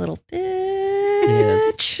such a little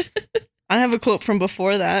bitch. I have a quote from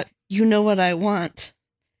before that. You know what I want.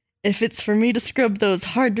 If it's for me to scrub those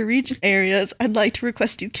hard to reach areas, I'd like to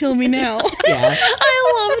request you kill me now. Yeah.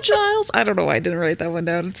 I love Giles. I don't know why I didn't write that one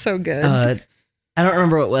down. It's so good. I don't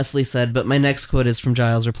remember what Wesley said, but my next quote is from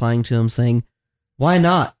Giles replying to him saying, why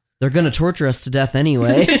not? They're going to torture us to death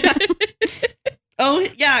anyway. Oh,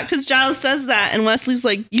 yeah, because Giles says that, and Wesley's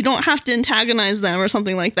like, you don't have to antagonize them or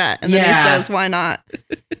something like that. And then Yeah. he says, why not?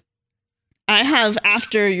 I have,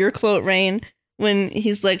 after your quote, Rayne, when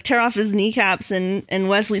he's like, tear off his kneecaps, and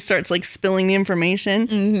Wesley starts like spilling the information,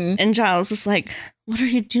 Mm-hmm. and Giles is like, what are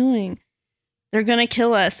you doing? They're going to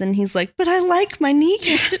kill us. And he's like, but I like my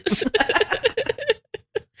kneecaps.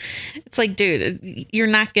 It's like, dude, you're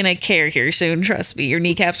not going to care here soon. Trust me. Your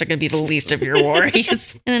kneecaps are going to be the least of your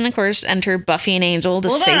worries. And then, of course, enter Buffy and Angel to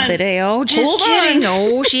Hold save on. the day. Oh, just Hold kidding. on.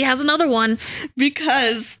 No, she has another one.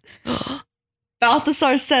 Because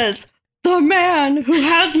Balthazar says, the man who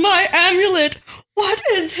has my amulet, what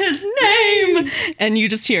is his name? And you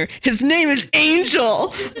just hear, his name is Angel.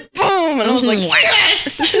 Boom. And I was like,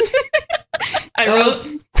 yes. I That wrote,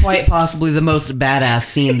 was quite possibly the most badass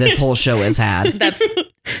scene this whole show has had. That's swoon.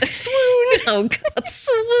 Oh, God,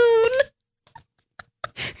 swoon.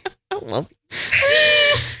 I love you.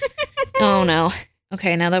 Oh, no.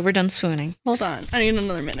 Okay, now that we're done swooning, hold on. I need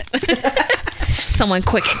another minute. someone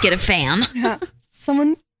quick get a fan. Yeah.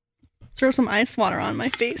 Someone throw some ice water on my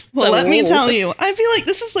face. Well, Oh. let me tell you, I feel like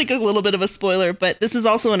this is like a little bit of a spoiler, but this is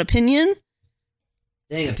also an opinion.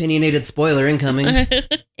 Dang, opinionated spoiler incoming. All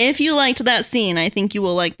If you liked that scene, I think you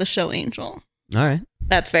will like the show Angel. right.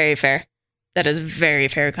 That's very fair. That is a very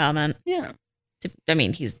fair comment. Yeah. I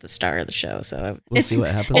mean, he's the star of the show, so We'll see what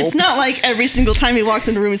happens. It's not like every single time he walks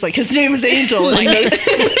into the room, he's like, his name is Angel. And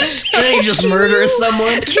then he just murders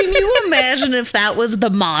someone. Can you imagine if that was the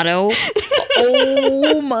motto?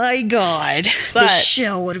 Oh my God. The But-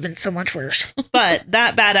 show would have been so much worse. But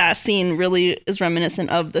that badass scene really is reminiscent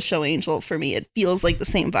of the show Angel for me. It feels like the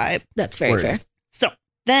same vibe. That's very Word. fair. So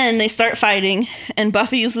then they start fighting, and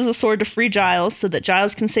Buffy uses a sword to free Giles so that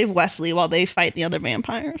Giles can save Wesley while they fight the other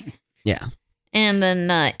vampires. Yeah. And then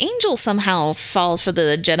Angel somehow falls for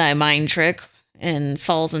the Jedi mind trick and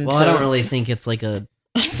falls into. Well, I don't really think it's like a.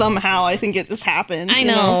 Somehow, I think it just happened. I you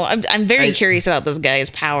know. I'm very I- curious about this guy's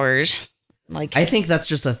powers. Like, I think that's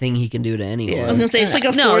just a thing he can do to anyone. Yeah. I was going to say, it's like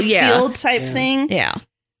a No, force yeah. field type Yeah. thing yeah.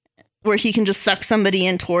 where he can just suck somebody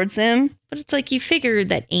in towards him. But it's like you figured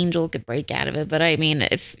that Angel could break out of it. But I mean,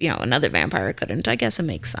 if, another vampire couldn't, I guess it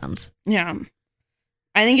makes sense. Yeah.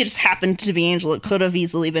 I think it just happened to be Angel. It could have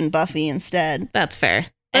easily been Buffy instead. That's fair.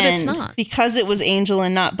 But it's And not. Because it was Angel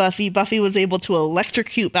and not Buffy, Buffy was able to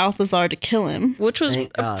electrocute Balthazar to kill him. Which was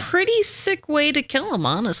Thank a God. pretty sick way to kill him,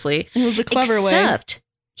 honestly. It was a clever way. Except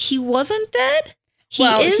he wasn't dead. He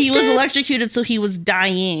He was dead. electrocuted, so he was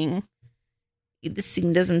dying. This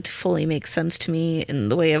scene doesn't fully make sense to me in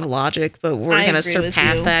the way of logic, but we're I going to agree with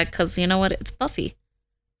surpass you. that because you know what? It's Buffy.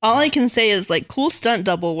 All I can say is like cool stunt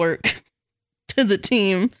double work to the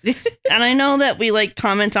team. And I know that we like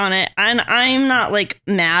comment on it, and I'm not like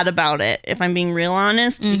mad about it, if I'm being real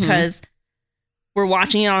honest, because we're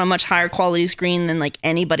watching it on a much higher quality screen than like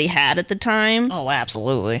anybody had at the time. Oh,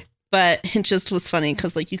 absolutely. But it just was funny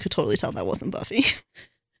because like you could totally tell that wasn't Buffy.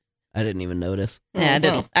 I didn't even notice. Yeah,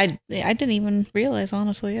 well, I didn't even realize,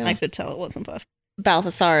 honestly. Yeah. I could tell it wasn't Buffy.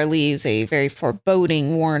 Balthasar leaves a very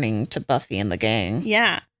foreboding warning to Buffy and the gang.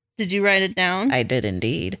 Yeah. Did you write it down? I did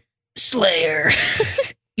indeed. Slayer,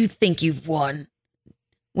 you think you've won.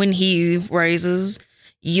 When he rises,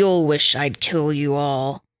 you'll wish I'd kill you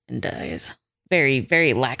all, and dies. Very,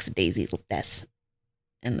 very lackadaisy death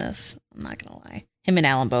in this. I'm not gonna lie. Him and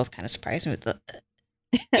Alan both kind of surprised me with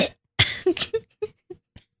the.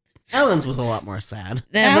 Alan's was a lot more sad.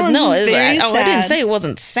 Alan's No, was very I didn't sad. say it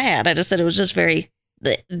wasn't sad. I just said it was just very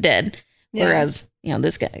dead. Yeah. Whereas,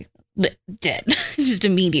 this guy, dead. Just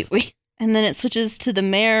immediately. And then it switches to the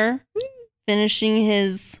mayor finishing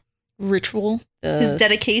his Ritual.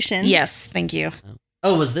 dedication. Yes, thank you.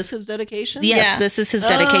 Oh, was this his dedication? Yes, Yeah. this is his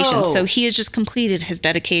dedication. Oh. So he has just completed his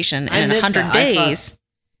dedication, I and in missed 100 that. I thought- days,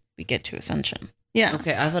 we get to Ascension. Yeah.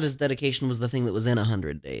 Okay, I thought his dedication was the thing that was in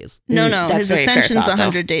 100 days. No, That's his very fair ascension's thought, though.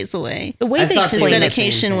 100 days away. The way I they thought His they explain were it, dedication-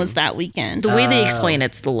 dedication thing. was that weekend. the way they Oh. explain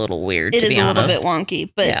it's a little weird. It to is be a little honest. bit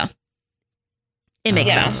wonky, but yeah, it makes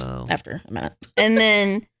Yeah. sense Oh. after a minute. and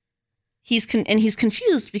then he's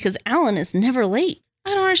confused because Alan is never late. I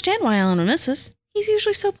don't understand why Alan misses. He's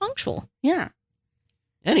usually so punctual. Yeah.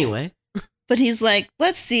 Anyway, But he's like,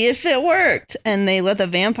 let's see if it worked. And they let the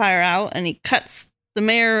vampire out and he cuts the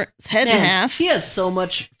mayor's head in man, half. he has so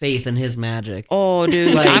much faith in his magic. Oh,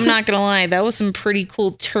 dude, Like- I'm not gonna lie. That was some pretty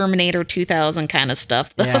cool Terminator 2000 kind of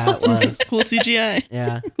stuff. Though. Yeah, it was. Cool CGI.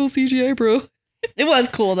 Yeah. cool CGI, bro. It was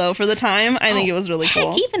cool though for the time. I think it was really Heck,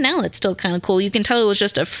 cool. even now it's still kind of cool. You can tell it was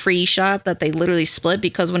just a free shot that they literally split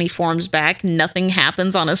because when he forms back, nothing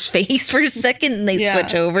happens on his face for a second and they Yeah.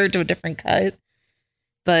 switch over to a different cut.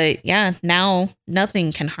 But yeah, now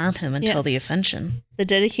nothing can harm him until Yes. the Ascension. The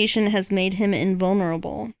dedication has made him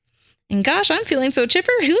invulnerable. And gosh, I'm feeling so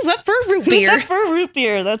chipper. Who's up for a root Who's beer? up for a root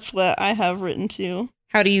beer? That's what I have written too.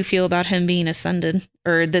 How do you feel about him being ascended?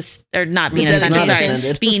 Or not being Not ascended, sorry.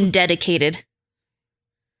 ascended. Being dedicated.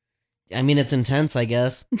 I mean, it's intense, I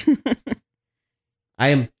guess. I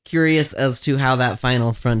am curious as to how that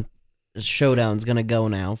final front showdown's gonna go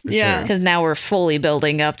now. For Yeah. sure. Because now we're fully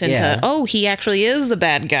building up into, Yeah. oh, he actually is a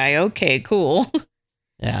bad guy. Okay, cool.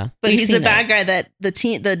 Yeah. But We've he's the seen bad guy that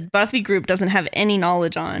the Buffy group doesn't have any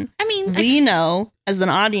knowledge on. I mean, We know as an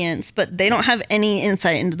audience, but they don't have any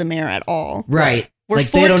insight into the mayor at all. Right. We're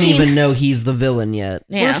Like they don't 14 even know he's the villain yet.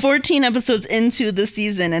 yeah. We're 14 episodes into the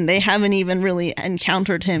season and they haven't even really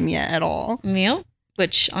encountered him yet at all. Yep.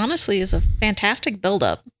 Which honestly is a fantastic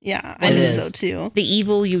buildup. Yeah, I It think is. so too. The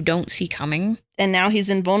evil you don't see coming. And now he's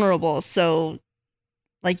invulnerable. So,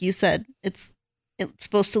 like you said, it's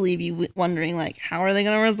supposed to leave you wondering, like, how are they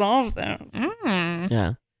going to resolve this?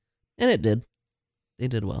 Yeah. And it did. They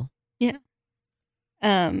did well.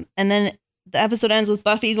 And then the episode ends with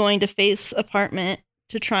Buffy going to Faith's apartment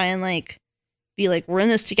to try and like be like, we're in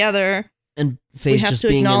this together. And Faith have just to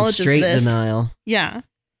being in acknowledge is straight this. denial. Yeah.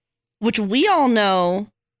 Which we all know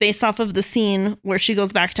based off of the scene where she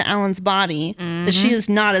goes back to Alan's body that she is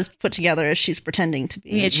not as put together as she's pretending to be.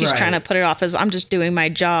 Yeah, she's Right. trying to put it off as I'm just doing my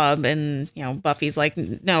job, and Buffy's like,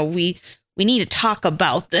 no, we need to talk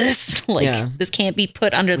about this. Like Yeah. this can't be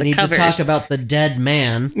put under We the need covers. to talk about the dead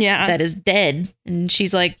man. Yeah. that is dead. And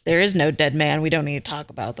she's like, there is no dead man. We don't need to talk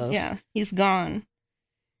about this. Yeah. He's gone.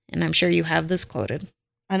 And I'm sure you have this quoted.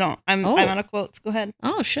 I don't. I'm Oh. out of quotes. Go ahead.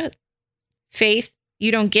 Oh shit. Faith,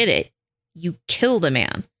 you don't get it. You killed a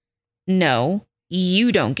man. No,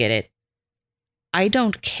 you don't get it. I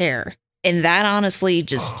don't care. And that honestly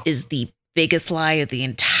just is the biggest lie of the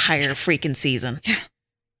entire freaking season. Yeah.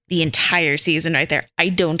 The entire season right there. I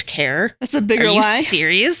don't care. That's a bigger Are you lie.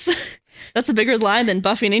 serious? That's a bigger lie than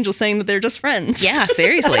Buffy and Angel saying that they're just friends. Yeah,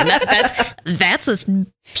 seriously. That's a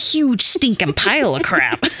huge stinking pile of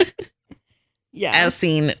crap, Yeah. as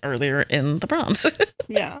seen earlier in the Bronze.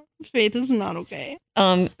 Yeah. Faith is not okay.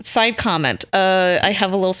 Side comment. I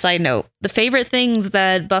have a little side note. The favorite things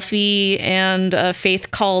that Buffy and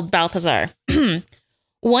Faith called Balthazar.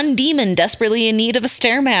 One demon desperately in need of a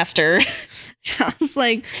stairmaster. I was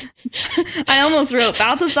like, I almost wrote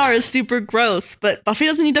Balthazar is super gross, but Buffy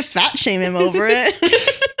doesn't need to fat shame him over it.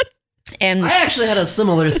 And I actually had a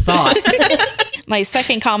similar thought. my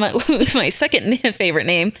second comment, my second favorite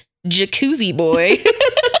name, Jacuzzi Boy.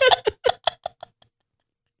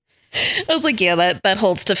 I was like, yeah, that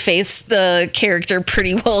holds to Faith's character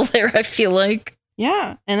pretty well there, I feel like.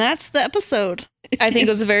 Yeah, and that's the episode. I think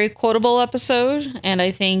it was a very quotable episode, and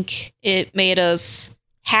I think it made us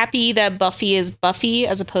happy that Buffy is Buffy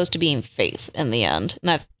as opposed to being Faith in the end. And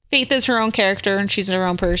that Faith is her own character and she's her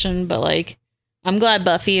own person, but like, I'm glad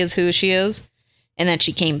Buffy is who she is and that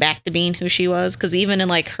she came back to being who she was. Because even in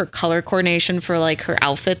like her color coordination for like her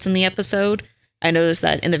outfits in the episode, I noticed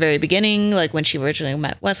that in the very beginning, like when she originally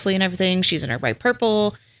met Wesley and everything, she's in her bright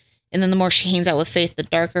purple. And then the more she hangs out with Faith, the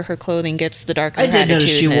darker her clothing gets, the darker her I did notice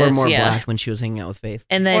she attitude wore is, more yeah. black when she was hanging out with Faith.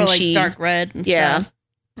 And then Or like she dark red and yeah. stuff.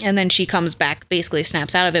 And then she comes back, basically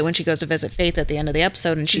snaps out of it when she goes to visit Faith at the end of the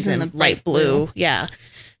episode, and she's in the light light blue. blue. Yeah.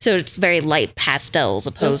 So it's very light pastels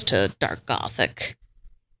opposed to dark gothic.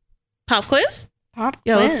 Pop quiz? Pop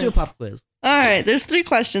Yeah, quiz. let's do a pop quiz. All right, there's 3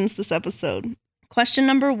 questions this episode. Question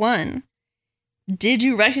number 1. Did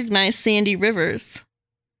you recognize Sandy Rivers,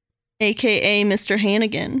 a.k.a. Mr.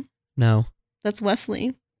 Hannigan? No. That's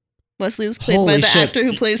Wesley. Wesley is played Holy by the shit. actor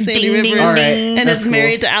who plays Sandy Ding, ding, Rivers All right, ding. and that's is cool.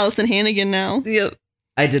 married to Allison Hannigan now. Yep.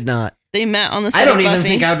 I did not. They met on the set I don't of even Buffy.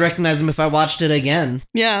 think I would recognize him if I watched it again.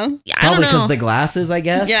 Yeah. Yeah, I Probably don't because know. the glasses, I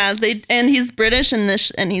guess. Yeah, and he's British in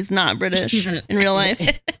this and he's not British He's in real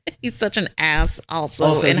life. He's such an ass also,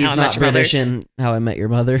 Also, in he's How I not Met Your Mother. British in How I Met Your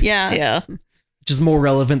Mother. Yeah. Yeah. Which is more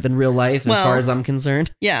relevant than real life as Well, far as I'm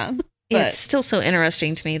concerned. Yeah. But It's still so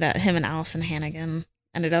interesting to me that him and Allison Hannigan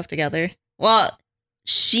ended up together. well,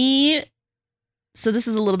 so this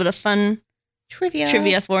is a little bit of fun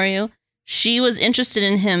trivia for you. She was interested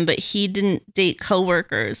in him, but he didn't date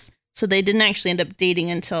coworkers. So they didn't actually end up dating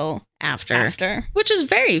until after. Which is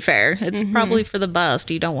very fair. It's Mhm. probably for the best.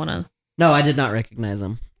 You don't want to. No, I did not recognize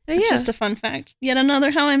him. It's just a fun fact. Yet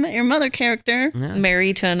another How I Met Your Mother character. Yeah,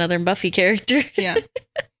 Married to another Buffy character. Yeah.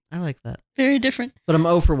 I like that. Very different. But I'm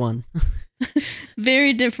 0 for 1.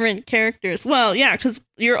 Very different characters. Well, yeah, because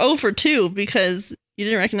you're 0 for 2 because you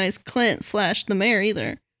didn't recognize Clint / the mayor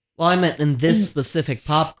either. Well, I meant in this specific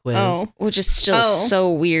pop quiz. Oh. Which is still Oh.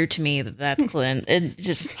 so weird to me that that's Clint. It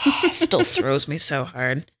just still throws me so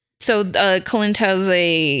hard. So Clint has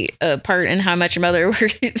a part in How I Met Your Mother where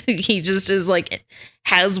he just is like,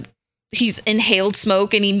 he's inhaled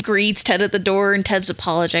smoke and he greets Ted at the door and Ted's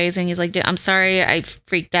apologizing. He's like, I'm sorry, I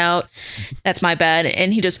freaked out. That's my bad.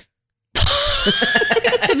 And he just,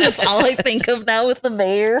 that's all I think of now with the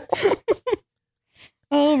mayor.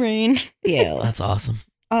 Oh, Rayne. Yeah. That's awesome.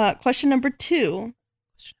 Question number 2.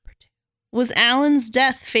 Was Alan's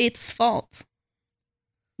death Faith's fault?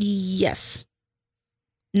 Yes.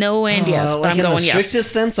 No and yes, but like I'm in going the yes.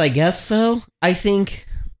 strictest sense, I guess so. I think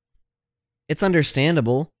it's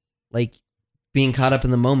understandable. Like, being caught up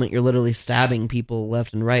in the moment, you're literally stabbing people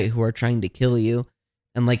left and right who are trying to kill you.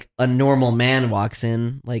 And like a normal man walks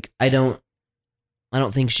in, like I don't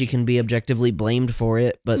think she can be objectively blamed for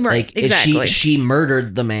it, but Right, like exactly. she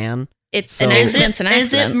murdered the man. It's So- an accident's an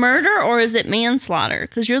Is accident. it murder or is it manslaughter?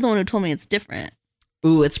 Because you're the one who told me it's different.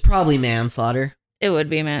 Ooh, it's probably manslaughter. It would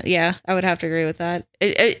be, man. Yeah, I would have to agree with that.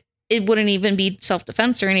 It wouldn't even be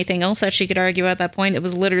self-defense or anything else that she could argue at that point. It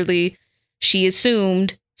was literally, she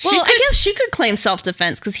assumed. Well, I guess she could claim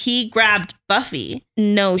self-defense because he grabbed Buffy.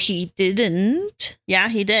 no, he didn't. Yeah,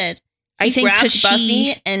 he did. I He think grabbed because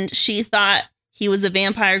Buffy and she thought he was a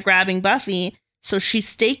vampire grabbing Buffy, so she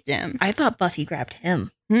staked him. I thought Buffy grabbed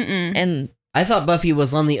him, Mm-mm. and I thought Buffy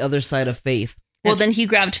was on the other side of Faith. Well, then he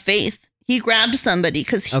grabbed Faith. He grabbed somebody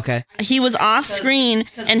because Okay. he was off screen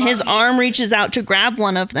and his arm reaches out to grab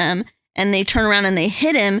one of them and they turn around and they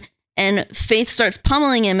hit him and Faith starts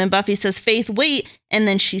pummeling him and Buffy says, Faith, wait. And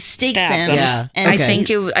then she stakes Stabs him. him. Yeah. And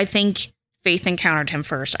okay. I think Faith encountered him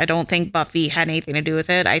first. I don't think Buffy had anything to do with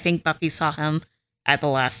it. I think Buffy saw him at the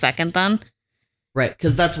last second then. Right,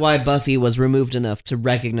 because that's why Buffy was removed enough to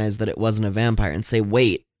recognize that it wasn't a vampire and say,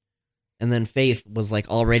 wait. And then Faith was like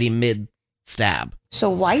already mid-stab. So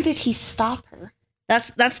why did he stop her?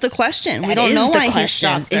 That's the question. we That don't is know the why he question.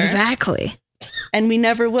 stopped her. Exactly. And we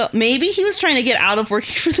never will. Maybe he was trying to get out of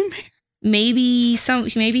working for the mayor.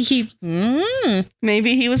 Maybe he.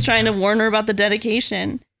 Maybe he was trying to warn her about the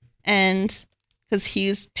dedication. And because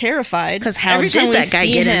he's terrified. 'Cause how Every did time we that guy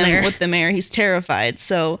see get in him there? with the mayor, he's terrified.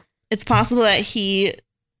 So it's possible that he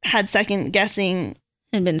had second guessing.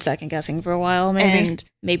 Had been second guessing for a while. Maybe. And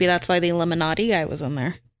Maybe that's why the Illuminati guy was in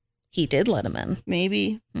there. He did let him in.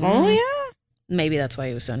 maybe. Mhm. Oh, yeah. Maybe that's why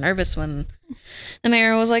he was so nervous when the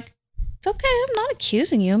mayor was like, "It's okay. I'm not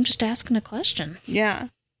accusing you. I'm just asking a question." Yeah.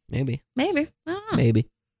 Maybe. Maybe. I don't know. Maybe.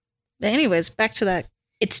 But anyways, back to that.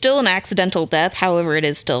 It's still an accidental death. However, it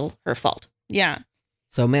is still her fault. Yeah.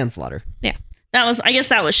 So manslaughter. That was, I guess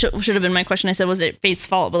that was should have been my question. I said, was it Faith's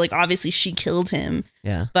fault? But like, obviously she killed him.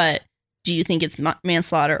 Yeah. But do you think it's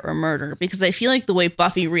manslaughter or murder? Because I feel like the way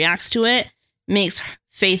Buffy reacts to it makes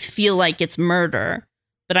Faith feel like it's murder.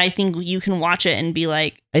 But I think you can watch it and be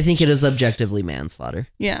like, I think it is objectively manslaughter.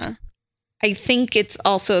 yeah. I think it's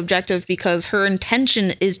also objective because her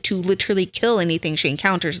intention is to literally kill anything she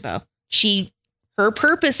encounters, though. Her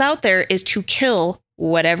purpose out there is to kill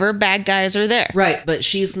whatever bad guys are there. Right, but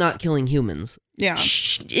she's not killing humans. Yeah.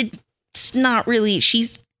 It's not really,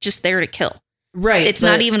 she's just there to kill. Right. It's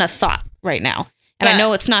not even a thought right now. And I But-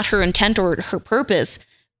 know it's not her intent or her purpose,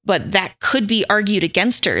 but that could be argued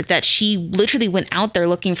against her, that she literally went out there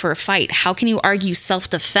looking for a fight. How can you argue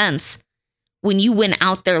self-defense when you went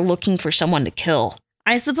out there looking for someone to kill?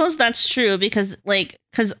 I suppose that's true because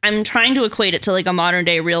I'm trying to equate it to like a modern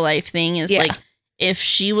day real life thing is Yeah. like if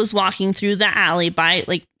she was walking through the alley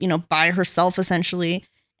by herself essentially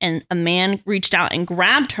and a man reached out and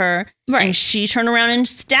grabbed her and she turned around and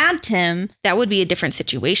stabbed him. That would be a different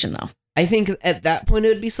situation, though. I think at that point it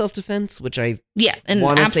would be self-defense, which I And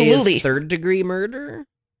want to say absolutely is third-degree murder.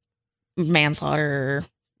 manslaughter.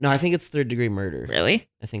 No, I think it's third-degree murder. Really?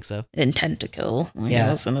 I think so. Intent to kill, I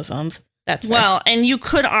guess, in a sense. That's fair. Well, and you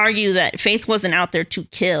could argue that Faith wasn't out there to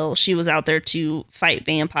kill. She was out there to fight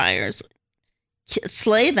vampires,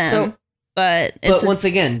 slay them. So- but once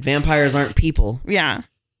again, vampires aren't people. yeah.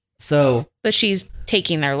 So, But she's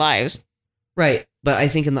taking their lives. right. But I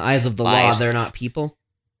think in the eyes of the law, Lives. they're not people.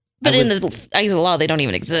 But I in would- the eyes of the law, they don't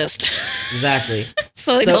even exist. Exactly.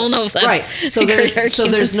 So I don't know if that's right. So a great there's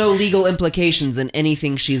argument. no legal implications in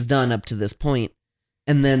anything she's done up to this point.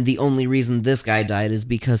 And then the only reason this guy died is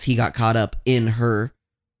because he got caught up in her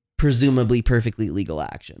presumably perfectly legal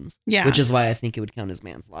actions. Yeah. Which is why I think it would count as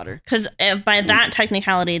manslaughter. Because by that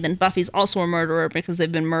technicality, then Buffy's also a murderer because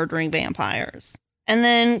they've been murdering vampires. And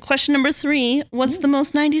then question number 3, what's the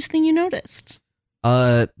most 90s thing you noticed?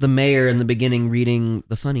 The mayor in the beginning reading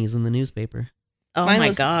the funnies in the newspaper. Oh Mine my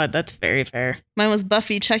was- God, that's very fair. Mine was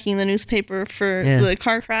Buffy checking the newspaper for Yeah. the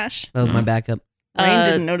car crash. That was my backup. Rayne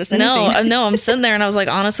didn't notice anything. No, I'm sitting there and I was like,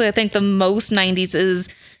 honestly, I think the most 90s is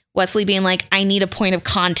Wesley being like, I need a point of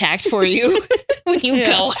contact for you when you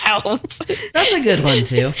go out. That's a good one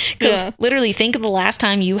too. Because Yeah. literally, think of the last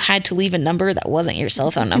time you had to leave a number that wasn't your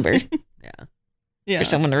cell phone number Yeah. for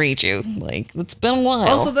someone to reach you. Like, it's been a while.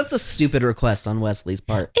 Also, that's a stupid request on Wesley's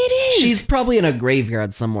part. it is. She's probably in a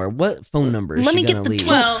graveyard somewhere. What phone number is Let she me get gonna the leave?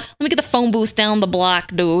 Well, Let me get the phone booth down the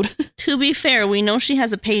block, dude. to be fair, we know she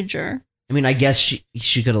has a pager. I mean, I guess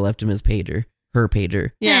she could have left him his pager, her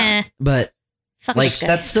pager, Yeah. Eh, but fuck like this guy.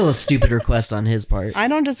 that's still a stupid request on his part. I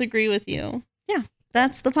don't disagree with you. Yeah.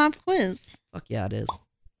 That's the pop quiz. Fuck yeah, it is.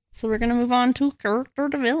 So we're going to move on to character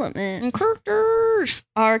development. Characters.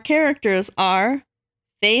 Our characters are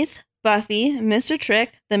Faith, Buffy, Mr.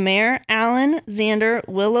 Trick, the Mayor, Alan, Xander,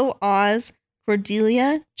 Willow, Oz,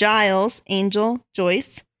 Cordelia, Giles, Angel,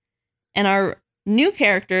 Joyce. And our new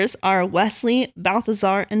characters are Wesley,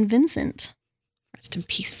 Balthazar, and Vincent. Rest in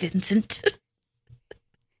peace, Vincent.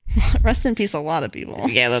 Rest in peace, a lot of people.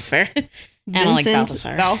 Yeah, that's fair. I don't like Vincent,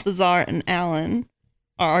 Balthazar. Balthazar, and Alan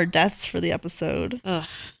are our deaths for the episode. Ugh.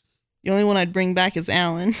 The only one I'd bring back is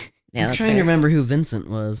Alan. Yeah, I'm that's trying to fair. remember who Vincent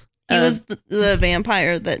was. He was the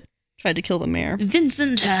vampire that tried to kill the mayor.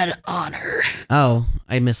 Vincent had honor. Oh,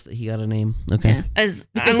 I missed that he got a name. Okay. Yeah. As It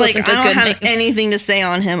I'm like, wasn't a I don't good have name. anything to say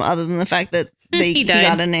on him other than the fact that he died.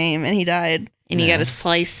 got a name and he died. And you Yeah. got to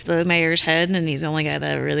slice the mayor's head, and he's the only guy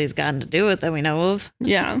that really has gotten to do it that we know of.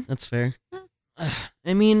 Yeah. That's fair.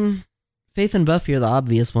 I mean, Faith and Buffy are the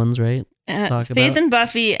obvious ones, right? Talk Faith about. and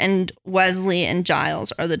Buffy and Wesley and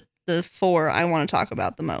Giles are the 4 I want to talk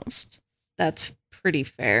about the most. That's pretty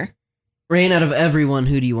fair. Rayne, out of everyone,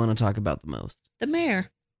 who do you want to talk about the most? The mayor.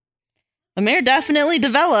 The mayor definitely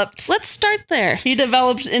developed. Let's start there. He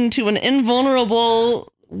developed into an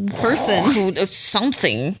invulnerable person.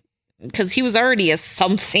 Something. Because he was already a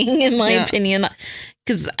something, in my Yeah. opinion.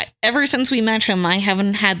 Because ever since we met him, I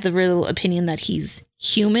haven't had the real opinion that he's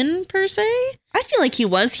human, per se. I feel like he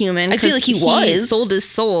was human. I feel 'cause like he was. sold his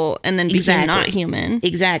soul and then became Exactly. not human.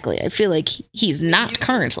 Exactly. I feel like he's not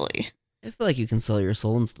currently. I feel like you can sell your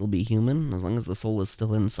soul and still be human as long as the soul is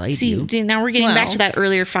still inside See, you. now we're getting back Well. to that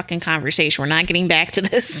earlier fucking conversation. We're not getting back to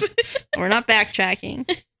this. We're not backtracking.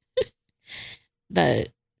 But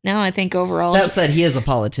no, I think overall. That said, he is a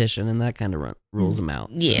politician, and that kind of rules him out.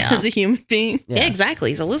 Yeah. As a human being. Yeah, exactly.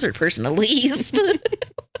 He's a lizard person, at least.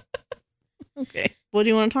 Okay. What do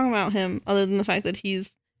you want to talk about him other than the fact that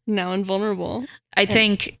he's now invulnerable? I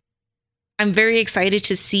think I'm very excited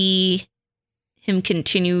to see him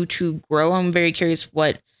continue to grow. I'm very curious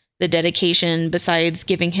what the dedication, besides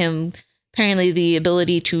giving him apparently the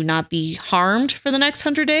ability to not be harmed for the next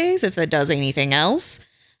 100 days, if that does anything else.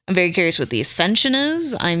 I'm very curious what the ascension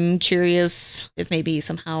is. I'm curious if maybe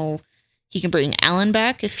somehow he can bring Alan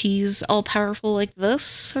back if he's all powerful like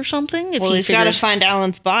this or something. If well, he he's got to find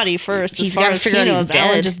Alan's body first. He's got to figure out he's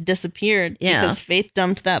Alan dead. just disappeared because Faith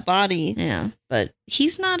dumped that body. Yeah, but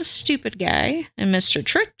he's not a stupid guy, and Mr.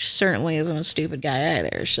 Trick certainly isn't a stupid guy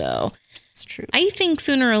either. So it's true. I think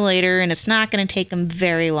sooner or later, and it's not going to take him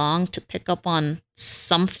very long to pick up on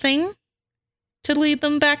something to lead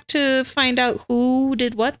them back to find out who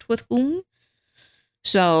did what with whom.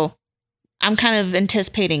 So I'm kind of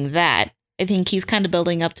anticipating that. I think he's kind of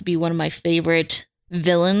building up to be one of my favorite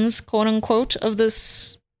villains, quote unquote, of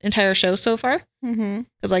this entire show so far.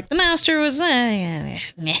 Because, like, the Master was, meh.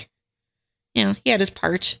 You know, he had his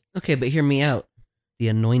part. Okay, but hear me out. The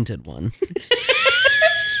Anointed One.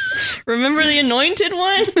 Remember the Anointed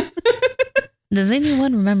One? Does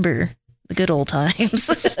anyone remember the good old times?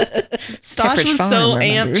 Stosh was so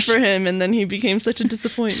amped for him, and then he became such a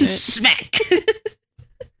disappointment. Smack!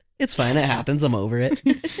 It's fine. It happens. I'm over it.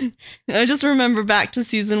 I just remember back to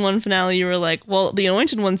season 1 finale, you were like, well, the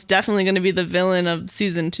Anointed One's definitely going to be the villain of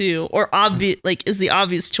season 2, or is the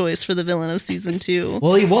obvious choice for the villain of season 2.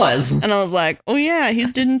 Well, he was. And I was like, oh yeah, he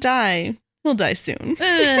didn't die. He'll die soon.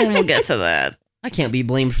 We'll get to that. I can't be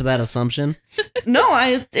blamed for that assumption. No,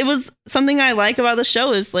 it was something I like about the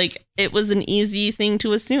show is like, it was an easy thing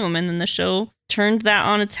to assume. And then the show turned that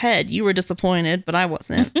on its head. You were disappointed, but I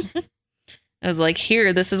wasn't. I was like,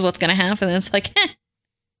 here, this is what's going to happen. And it's like,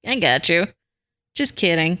 I got you. Just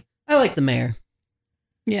kidding. I like the mayor.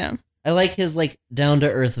 Yeah. I like his, like,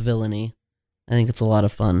 down-to-earth villainy. I think it's a lot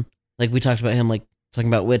of fun. Like, we talked about him, like, talking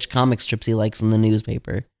about which comic strips he likes in the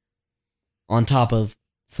newspaper. On top of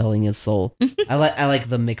selling his soul. I like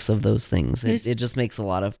the mix of those things. It just makes a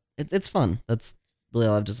lot of... It's fun. That's really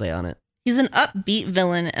all I have to say on it. He's an upbeat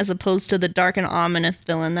villain as opposed to the dark and ominous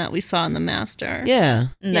villain that we saw in The Master. Yeah.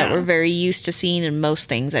 That we're very used to seeing in most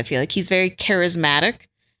things, I feel like. He's very charismatic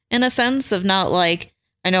in a sense of not like,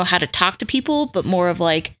 I know how to talk to people, but more of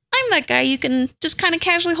like, I'm that guy you can just kind of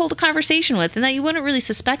casually hold a conversation with and that you wouldn't really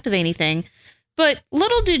suspect of anything. But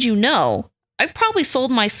little did you know, I probably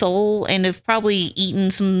sold my soul and have probably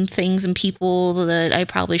eaten some things and people that I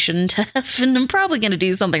probably shouldn't have. And I'm probably going to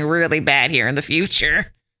do something really bad here in the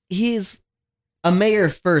future. He's a mayor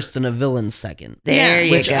first and a villain second. There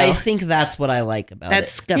you which go. I think that's what I like about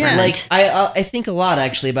That's it. government. Like I think a lot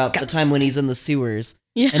actually about the time when he's in the sewers.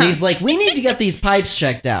 Yeah. And he's like, we need to get these pipes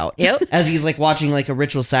checked out. Yep. As he's like watching like a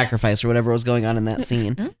ritual sacrifice or whatever was going on in that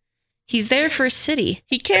scene. He's there for a city.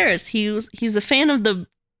 He cares. He's a fan of the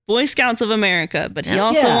Boy Scouts of America, but he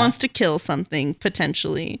also wants to kill something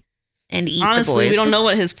potentially. And eat Honestly, the boys. we don't know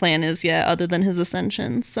what his plan is yet other than his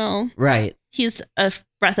ascension. So Right. he's a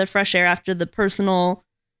breath of fresh air after the personal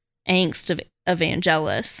angst of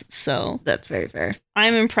Evangelos. So That's very fair.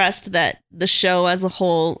 I'm impressed that the show as a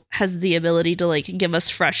whole has the ability to like give us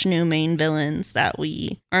fresh new main villains that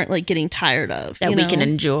we aren't like getting tired of. That we can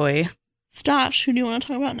enjoy. Stosh, who do you want to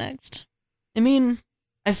talk about next? I mean,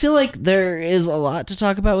 I feel like there is a lot to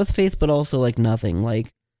talk about with Faith, but also like nothing.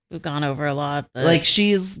 Like We've gone over a lot. But like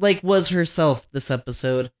she's like was herself this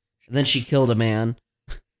episode. And then she killed a man.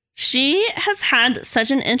 She has had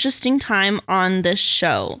such an interesting time on this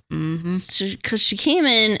show because she came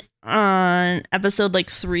in on episode like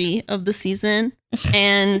 3 of the season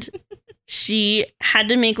and she had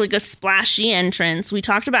to make like a splashy entrance. We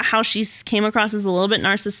talked about how she came across as a little bit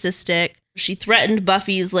narcissistic. She threatened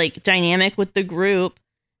Buffy's like dynamic with the group,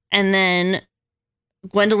 and then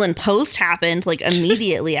Gwendolyn Post happened like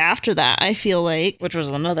immediately after that. I feel like, which was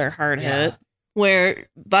another hard hit, where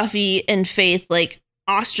Buffy and Faith like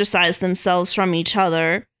ostracized themselves from each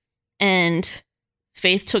other, and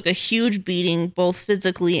Faith took a huge beating both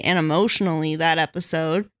physically and emotionally that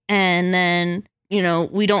episode. And then, you know,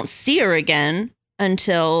 we don't see her again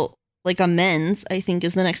until like Amends, I think,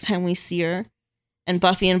 is the next time we see her. And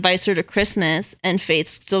Buffy invites her to Christmas, and Faith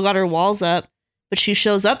still got her walls up, but she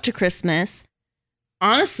shows up to Christmas.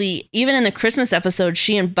 Honestly, even in the Christmas episode,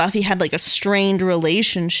 she and Buffy had like a strained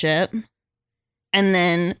relationship. And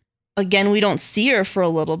then again, we don't see her for a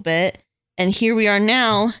little bit. And here we are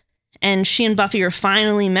now, and she and Buffy are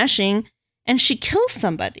finally meshing, and she kills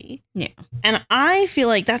somebody. Yeah. And I feel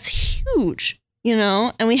like that's huge, you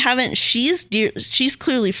know? And we haven't, she's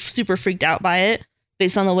clearly super freaked out by it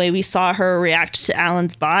based on the way we saw her react to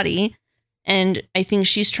Alan's body. And I think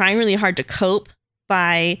she's trying really hard to cope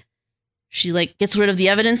by, she like gets rid of the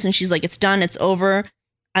evidence and she's like, it's done, it's over.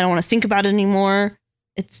 I don't want to think about it anymore.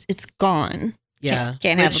 It's gone. Yeah.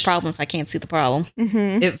 Can't have a problem if I can't see the problem.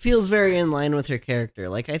 Mm-hmm. It feels very in line with her character.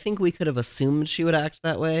 Like, I think we could have assumed she would act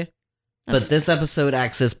that way. But this episode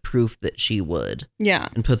acts as proof that she would. Yeah.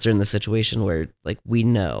 And puts her in the situation where, like, we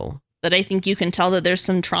know but I think you can tell that there's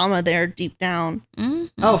some trauma there deep down. Mhm.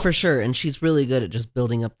 Oh, for sure. And she's really good at just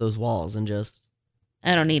building up those walls and just...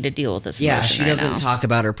 I don't need to deal with this. Yeah, emotion she right doesn't now. talk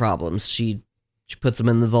about her problems. She puts them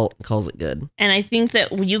in the vault and calls it good. And I think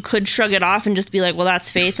that you could shrug it off and just be like, well,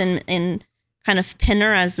 that's Faith, and kind of pin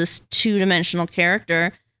her as this two-dimensional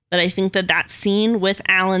character. But I think that scene with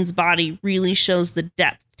Alan's body really shows the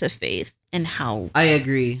depth to Faith. And how I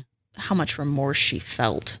agree. much remorse she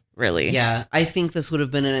felt, really. Yeah, I think this would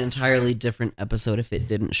have been an entirely different episode if it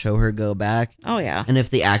didn't show her go back. Oh, yeah. And if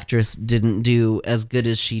the actress didn't do as good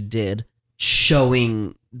as she did,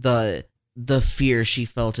 showing the fear she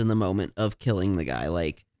felt in the moment of killing the guy.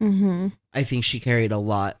 Like, I think she carried a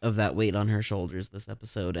lot of that weight on her shoulders this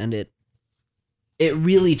episode, and it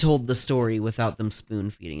really told the story without them spoon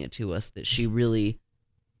feeding it to us, that she really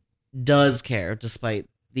does care, despite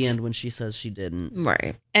the end when she says she didn't.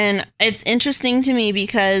 Right. And it's interesting to me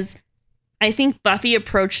because I think Buffy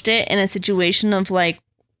approached it in a situation of like,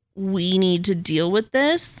 we need to deal with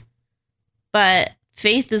this. But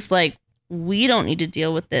Faith is like, we don't need to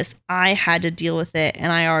deal with this. I had to deal with it,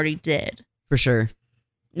 and I already did. For sure.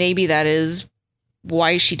 Maybe that is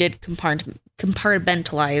why she did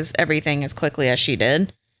compartmentalize everything as quickly as she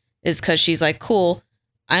did, is because she's like, cool,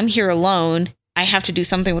 I'm here alone. I have to do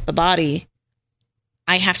something with the body.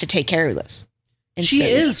 I have to take care of this. And She so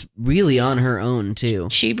is really on her own, too.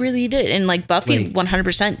 She really did. And like Buffy Like-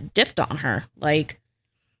 100% dipped on her. Like,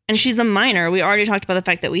 And she's a minor. We already talked about the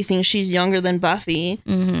fact that we think she's younger than Buffy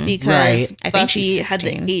because Right. I think Buffy she's had the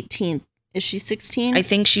 16. 18th. Is she 16? I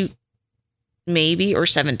think she maybe, or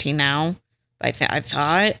 17 now. I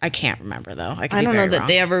thought, I can't remember though. I don't know that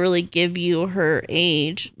they ever really give you her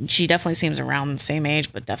age, She definitely seems around the same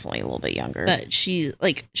age, but definitely a little bit younger. but she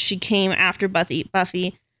came after Buffy.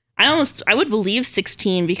 I would believe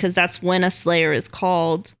 16 because that's when a Slayer is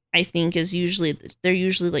called. I think they're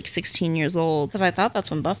usually like 16 years old. Because I thought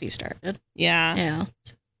that's when Buffy started. Yeah. Yeah.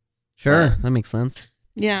 Sure, that makes sense.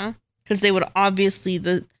 Yeah. Because they would obviously,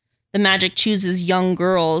 the magic chooses young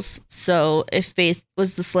girls. So if Faith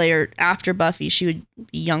was the Slayer after Buffy, she would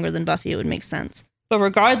be younger than Buffy. It would make sense. But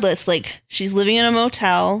regardless, like, she's living in a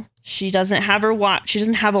motel. She doesn't have she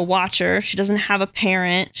doesn't have a watcher. She doesn't have a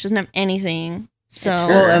parent. She doesn't have anything. So It's her.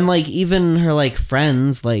 Well, and like even her like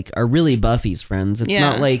friends like are really Buffy's friends. It's Yeah.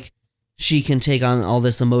 not like she can take on all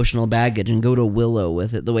this emotional baggage and go to Willow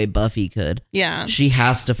with it the way Buffy could. yeah, She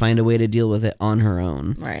has to find a way to deal with it on her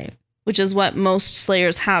own. Right. which is what most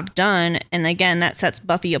Slayers have done. And again, that sets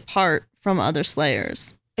Buffy apart from other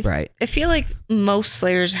Slayers. Right. I feel like most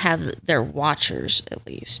Slayers have their watchers at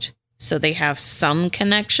least. So they have some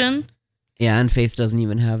connection. Yeah, and Faith doesn't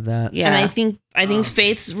even have that. Yeah. And I think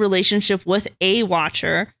Faith's relationship with a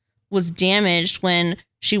Watcher was damaged when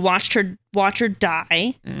she watched her Watcher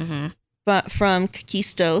die, Mm-hmm. but from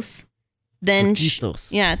Kakistos. Then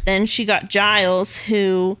then she got Giles,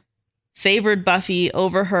 who favored Buffy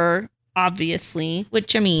over her, obviously.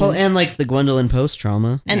 Which, I mean, Well, and like the Gwendolyn Post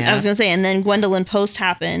trauma. And Yeah. I was gonna say, and then Gwendolyn Post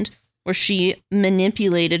happened, where she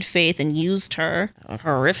manipulated Faith and used her.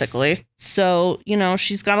 horrifically. So,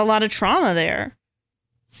 she's got a lot of trauma there.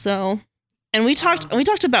 So, and we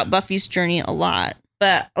talked about Buffy's journey a lot,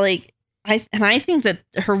 but like, I think that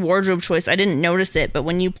her wardrobe choice, I didn't notice it, but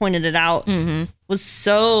when you pointed it out, Mm-hmm. was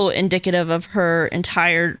so indicative of her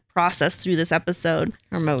entire process through this episode.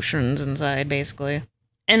 Her emotions inside, basically.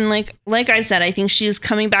 And like I said, I think she's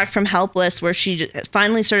coming back from Helpless, where she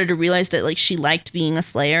finally started to realize that like she liked being a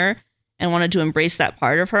Slayer and wanted to embrace that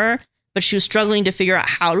part of her, but she was struggling to figure out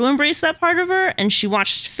how to embrace that part of her. And she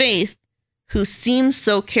watched Faith, who seems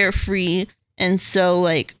so carefree and so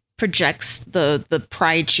like, Projects the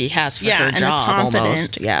pride she has for Yeah, her and the job confidence.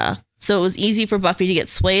 almost. Yeah. so it was easy for Buffy to get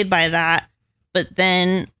swayed by that. But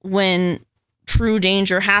then when true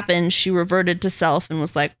danger happened, she reverted to self and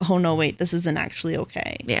was like, oh no, wait, this isn't actually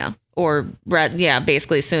okay. Yeah. Or,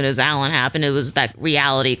 basically as soon as Alan happened, it was that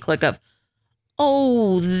reality click of,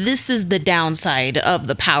 oh, this is the downside of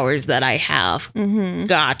the powers that I have. Mm-hmm.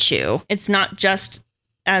 Got you. It's not just,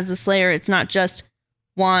 as a Slayer, it's not just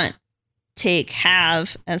want, take,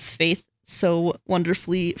 have, as Faith so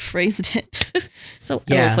wonderfully phrased it. So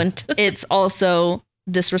Yeah. eloquent. It's also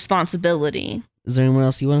this responsibility. Is there anyone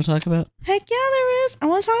else you want to talk about? Heck yeah, there is. I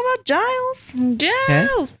want to talk about Giles.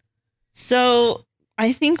 Giles. So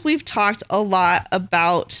I think we've talked a lot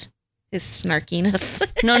about His snarkiness.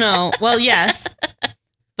 no. Well, yes,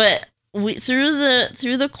 but through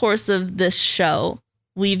the course of this show,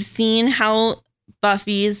 we've seen how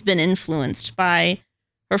Buffy's been influenced by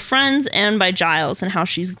her friends and by Giles and how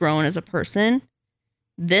she's grown as a person.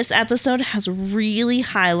 this episode has really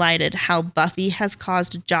highlighted how Buffy has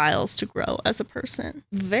caused Giles to grow as a person.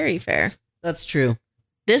 Very fair. That's true.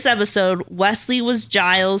 This episode, Wesley was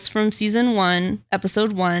Giles from season 1,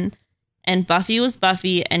 episode 1, and Buffy was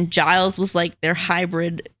Buffy, and Giles was like their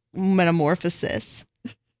hybrid metamorphosis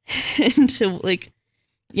into like,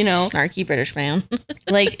 you know, snarky British man.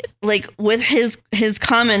 like with his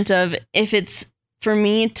comment of, if it's for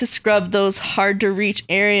me to scrub those hard to reach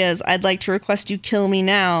areas, I'd like to request you kill me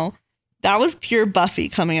now. That was pure Buffy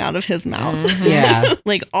coming out of his mouth. Mm-hmm. Yeah.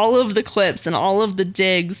 Like all of the quips and all of the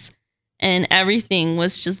digs and everything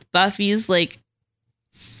was just Buffy's like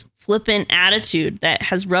flippant attitude that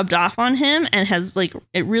has rubbed off on him and has like,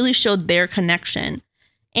 it really showed their connection.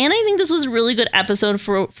 And I think this was a really good episode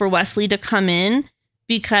for Wesley to come in,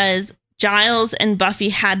 because Giles and Buffy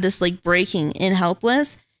had this like breaking in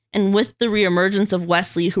Helpless. And with the reemergence of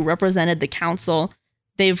Wesley, who represented the council,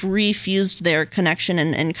 they've refused their connection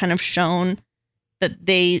and kind of shown that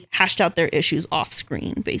they hashed out their issues off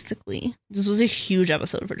screen, basically. This was a huge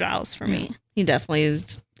episode for Giles for me. He definitely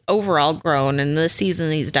is overall grown. And this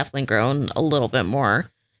season, he's definitely grown a little bit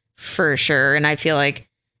more, for sure. And I feel like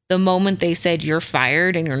the moment they said you're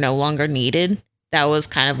fired and you're no longer needed, that was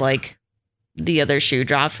kind of like the other shoe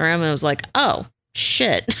drop for him. It was like, oh,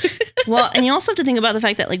 shit. Well, and you also have to think about the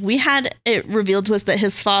fact that like we had it revealed to us that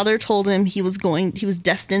his father told him he was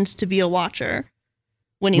destined to be a watcher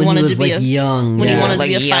when he wanted to be young. When he wanted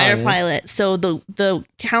like to be a fighter young. pilot. So the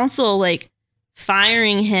council like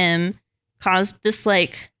firing him caused this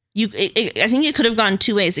like I think it could have gone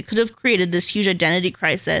two ways. It could have created this huge identity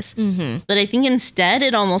crisis, but I think instead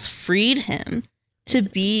it almost freed him to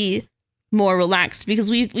be more relaxed, because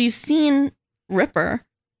we've seen Ripper,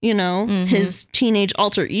 you know, his teenage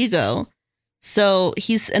alter ego. So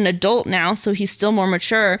he's an adult now, so he's still more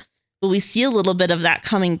mature, but we see a little bit of that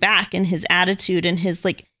coming back in his attitude and his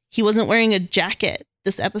like, he wasn't wearing a jacket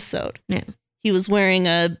this episode. Yeah. He was wearing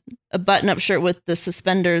a button-up shirt with the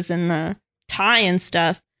suspenders and the tie and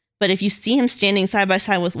stuff. But if you see him standing side by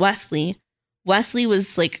side with Wesley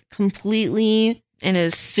was like completely in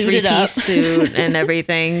his suited up three-piece suit and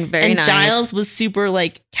everything. Very and nice. Giles was super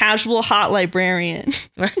like casual hot librarian.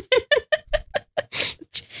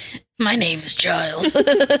 My name is Giles.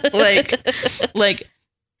 like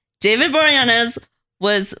David Boreanaz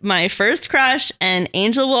was my first crush, and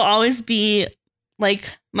Angel will always be like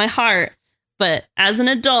my heart. But as an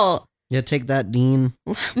adult, Yeah, take that, Dean.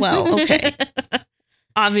 well, okay.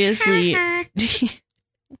 Obviously,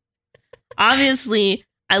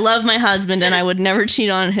 I love my husband and I would never cheat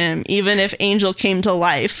on him, even if Angel came to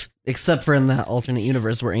life. Except for in that alternate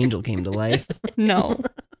universe where Angel came to life. No,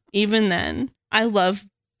 even then, I love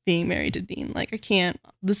being married to Dean. Like, I can't.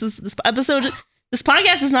 This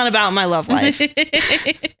podcast is not about my love life.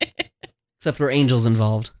 Except where Angel's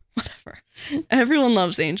involved. Whatever. Everyone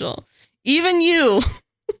loves Angel. Even you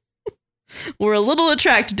were a little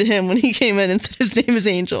attracted to him when he came in and said his name is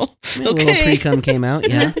Angel. A little pre-cum came out,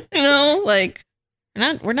 yeah. You know, like,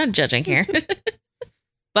 we're not judging here.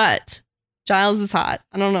 but Giles is hot.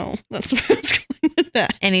 I don't know. That's where I was going with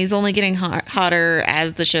that. And he's only getting hotter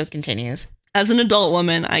as the show continues. As an adult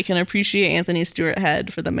woman, I can appreciate Anthony Stewart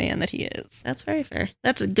Head for the man that he is. That's very fair.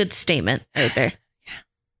 That's a good statement right there. Yeah.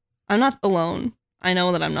 I'm not alone. I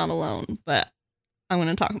know that I'm not alone, but I'm going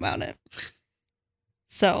to talk about it.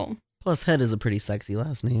 So. Plus, Head is a pretty sexy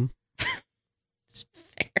last name.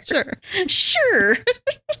 Sure.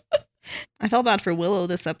 I felt bad for Willow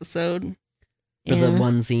this episode. For the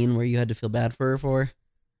one scene where you had to feel bad for her for.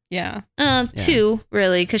 Yeah. Two,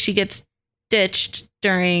 really, because she gets ditched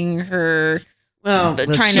during her trying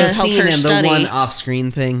to help her study. The one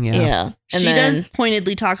off-screen thing, Yeah. And she does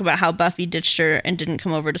pointedly talk about how Buffy ditched her and didn't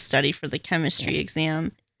come over to study for the chemistry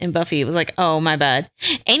exam. And Buffy was like, oh, my bad.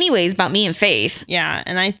 Anyways, about me and Faith. Yeah,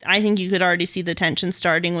 and I think you could already see the tension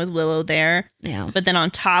starting with Willow there. Yeah. But then on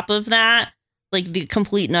top of that, like the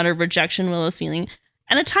complete and utter rejection Willow's feeling.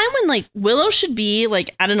 At a time when like Willow should be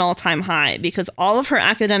like at an all-time high, because all of her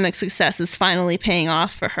academic success is finally paying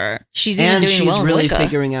off for her. She's even doing well in really Wicca.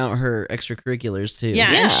 figuring out her extracurriculars too.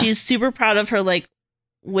 Yeah, and she's super proud of her like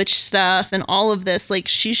witch stuff and all of this. Like,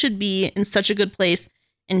 she should be in such a good place,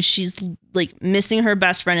 and she's like missing her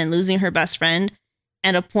best friend and losing her best friend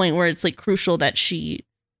at a point where it's like crucial that she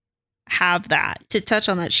have that. To touch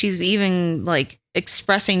on that, she's even like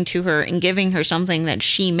expressing to her and giving her something that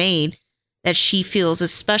she made that she feels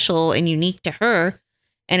is special and unique to her,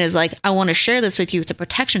 and is like, I want to share this with you. It's a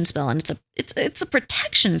protection spell, and it's a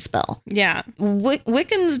protection spell. Yeah.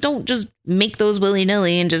 Wiccans don't just make those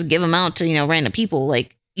willy-nilly and just give them out to, random people.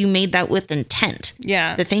 Like, you made that with intent.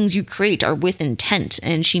 Yeah. The things you create are with intent.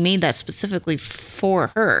 And she made that specifically for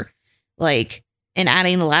her. Like, and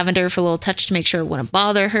adding the lavender for a little touch to make sure it wouldn't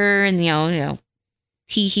bother her. And, you know,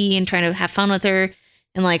 hee and trying to have fun with her.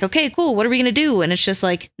 And like, okay, cool. What are we going to do? And it's just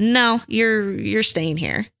like, no, you're staying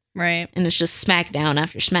here. Right. And it's just smackdown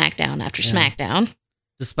after smackdown after smackdown.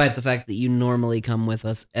 Despite the fact that you normally come with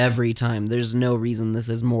us every time, there's no reason this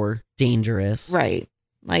is more dangerous. Right.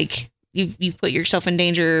 Like, you've put yourself in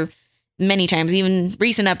danger many times, even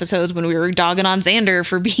recent episodes when we were dogging on Xander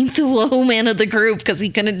for being the low man of the group because he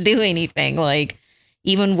couldn't do anything. Like,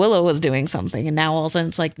 even Willow was doing something, and now all of a sudden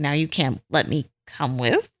it's like, now you can't let me come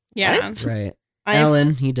with? Yeah. What? Right.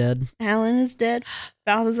 Alan, he dead. Alan is dead.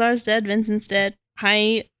 Balthazar's dead. Vincent's dead.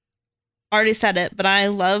 I already said it, but I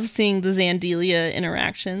love seeing the Xandelia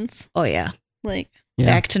interactions. Oh, yeah. Like,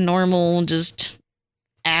 back to normal, just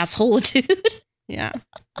assholeitude. Yeah.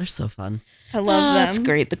 They're so fun. I love them. That's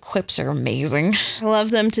great. The quips are amazing. I love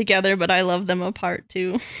them together, but I love them apart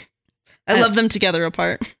too. I love them together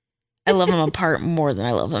apart. I love them apart more than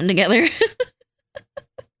I love them together.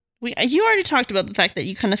 You already talked about the fact that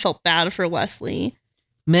you kind of felt bad for Wesley.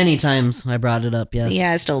 Many times I brought it up, yes.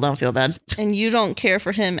 Yeah, I still don't feel bad. And you don't care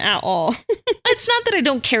for him at all. It's not that I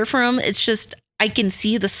don't care for him. It's just I can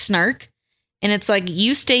see the snark. And it's like,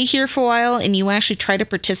 you stay here for a while and you actually try to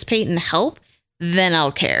participate and help, then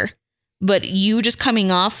I'll care. But you just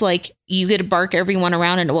coming off like you get to bark everyone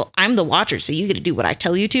around and, well, I'm the watcher, so you get to do what I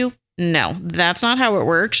tell you to. No, that's not how it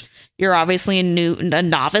works. You're obviously a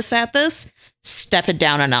novice at this. Step it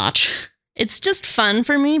down a notch. It's just fun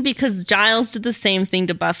for me because Giles did the same thing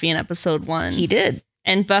to Buffy in episode 1. He did.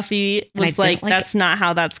 And Buffy was like, that's not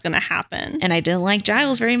how that's going to happen. And I didn't like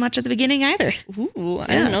Giles very much at the beginning either. Ooh, I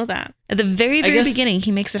didn't know that. At the very, very beginning,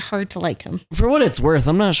 he makes it hard to like him. For what it's worth,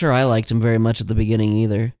 I'm not sure I liked him very much at the beginning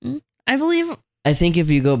either. I believe... I think if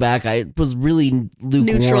you go back, I was really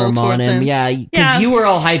lukewarm on him. Yeah, because you were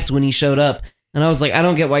all hyped when he showed up. And I was like, I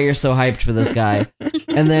don't get why you're so hyped for this guy.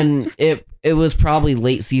 And then it was probably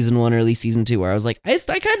late season 1, early season 2, where I was like, I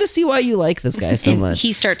kind of see why you like this guy so much.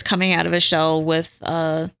 He starts coming out of his shell with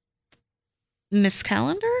Miss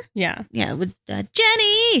Calendar? Yeah. Yeah, with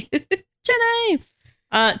Jenny. Jenny.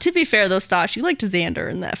 To be fair, though, Stosh, you liked Xander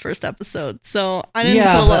in that first episode. So I didn't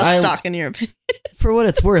put a lot of stock in your opinion. For what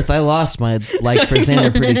it's worth, I lost my like for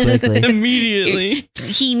Xander pretty quickly. Immediately.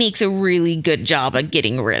 He makes a really good job of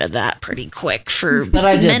getting rid of that pretty quick for but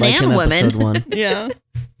I did men like and him women. Episode 1. Yeah.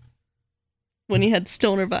 When he had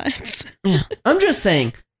stoner vibes. Yeah. I'm just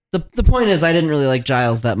saying, the point is I didn't really like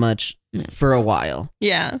Giles that much for a while.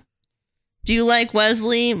 Yeah. Do you like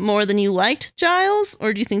Wesley more than you liked Giles,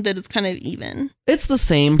 or do you think that it's kind of even? It's the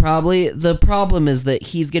same, probably. The problem is that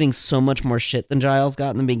he's getting so much more shit than Giles got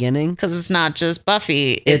in the beginning. Because it's not just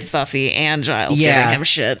Buffy, it's Buffy and Giles giving him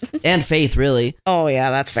shit. And Faith, really. Oh, yeah,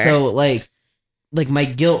 that's fair. So, like my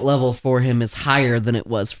guilt level for him is higher than it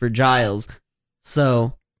was for Giles.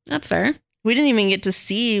 So... That's fair. We didn't even get to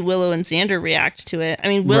see Willow and Xander react to it. I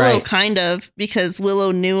mean, Willow kind of, because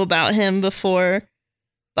Willow knew about him before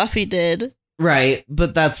Buffy did. Right,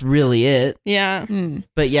 but that's really it. Yeah.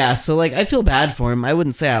 But yeah, so like I feel bad for him. I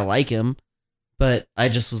wouldn't say I like him, but I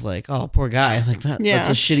just was like, oh, poor guy. Like that's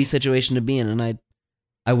a shitty situation to be in, and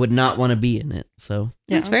I would not want to be in it. So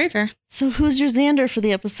that's very fair. So who's your Xander for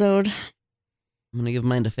the episode? I'm gonna give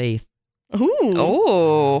mine to Faith. Ooh.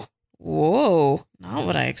 Oh. Whoa. Not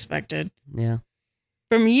what I expected. Yeah.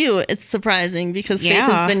 From you, it's surprising because Faith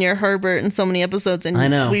has been your Herbert in so many episodes, and I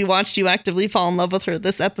know. We watched you actively fall in love with her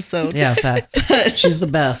this episode. Yeah, facts. She's the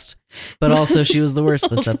best, but also she was the worst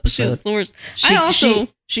this episode. She was the worst.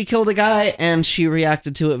 She killed a guy, and she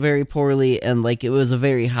reacted to it very poorly, and like it was a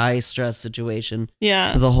very high stress situation.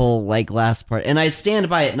 Yeah. For the whole like last part, and I stand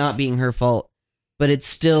by it not being her fault, but it's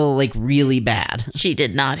still like really bad. She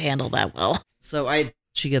did not handle that well. So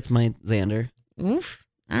she gets my Xander. Oof.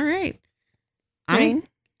 All right. Rayne?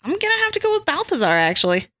 I'm gonna have to go with Balthazar,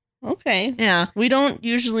 actually. Okay. Yeah. We don't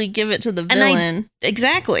usually give it to the villain.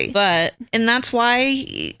 Exactly. And that's why,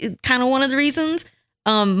 kind of one of the reasons,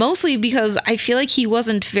 mostly because I feel like he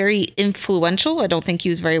wasn't very influential. I don't think he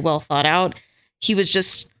was very well thought out. He was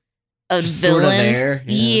just a villain. Sort of there.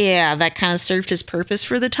 Yeah, that kind of served his purpose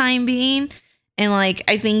for the time being. And like,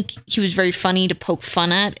 I think he was very funny to poke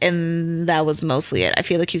fun at, and that was mostly it. I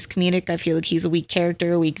feel like he was comedic. I feel like he's a weak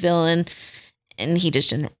character, a weak villain. And he just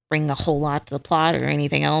didn't bring a whole lot to the plot or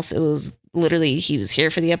anything else. It was literally, he was here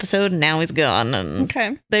for the episode and now he's gone.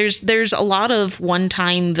 And there's a lot of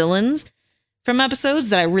one-time villains from episodes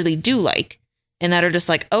that I really do like. And that are just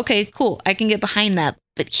like, okay, cool, I can get behind that.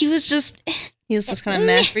 But he was just kind of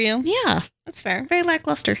mad for you. Yeah. That's fair. Very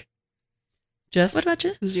lackluster. Jess, What about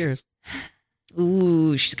Jess? who's yours?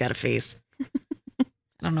 Ooh, she's got a face. I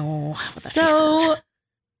don't know what that face So is.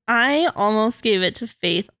 I almost gave it to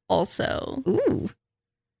Faith also, Ooh.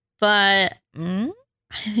 but Mm?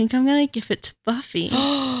 I think I'm going to give it to Buffy.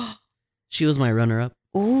 She was my runner-up.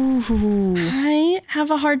 Ooh. I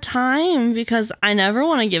have a hard time because I never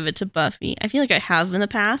want to give it to Buffy. I feel like I have in the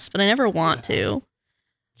past, but I never want to.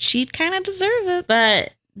 She'd kind of deserve it.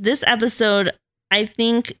 But this episode, I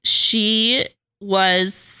think she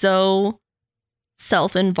was so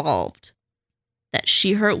self-involved that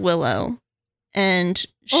she hurt Willow. And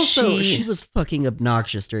Also, she was fucking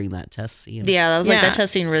obnoxious during that test scene. Yeah, that was like Yeah. that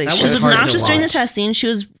test scene really That She was was hard to obnoxious during the watch. test scene. She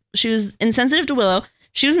was insensitive to Willow.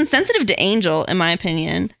 She was insensitive to Angel, in my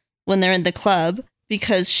opinion, when they're in the club,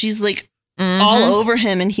 because she's like all over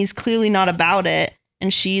him and he's clearly not about it.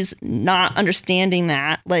 And she's not understanding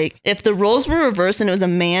that. Like, if the roles were reversed and it was a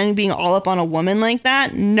man being all up on a woman like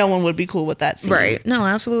that, no one would be cool with that scene. Right. No,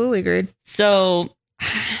 absolutely agreed. So,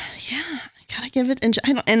 yeah, I gotta give it.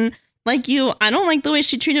 And like you, I don't like the way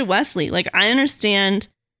she treated Wesley. Like, I understand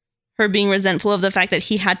her being resentful of the fact that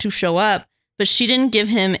he had to show up, but she didn't give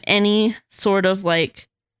him any sort of like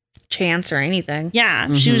Chance or anything.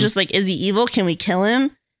 yeah. She was Mhm. just like, is he evil? Can we kill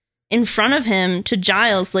him? In front of him to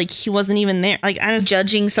Giles, like he wasn't even there. Like, I just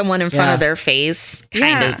Judging someone in front Yeah. of their face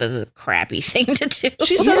kind Yeah. of is a crappy thing to do.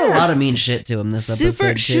 She said Yeah. a lot of mean shit to him this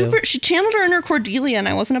episode, too. She channeled her inner Cordelia, and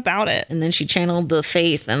I wasn't about it. And then she channeled the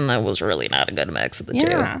Faith, and that was really not a good mix of the two.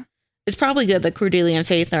 Yeah, It's probably good that Cordelia and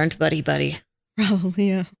Faith aren't buddy-buddy. probably.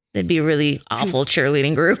 Yeah, They'd be a really awful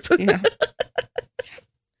cheerleading group. yeah.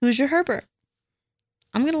 Who's your Herbert?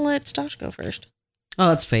 I'm going to let Stosh go first.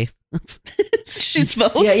 Oh, it's Faith. She's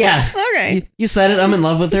both. Yeah. Okay, You said it. I'm in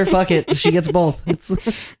love with her. Fuck it. She gets both.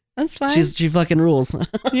 that's fine. She fucking rules.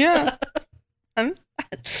 Yeah.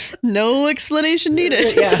 No explanation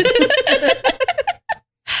needed. Yeah.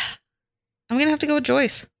 I'm going to have to go with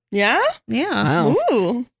Joyce. Yeah? Yeah. Wow.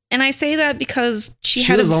 Ooh. And I say that because she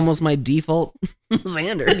She had was a, almost my default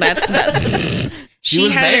Xander. she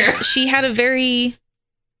was had there. she had a very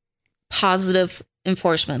positive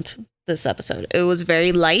enforcement this episode. It was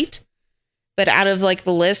very light, but out of like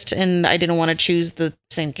the list, and I didn't want to choose the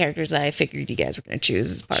same characters that I figured you guys were going to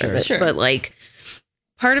choose as part of it. Sure. But like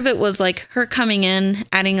part of it was like her coming in,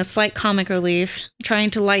 adding a slight comic relief, trying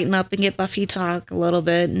to lighten up and get Buffy talk a little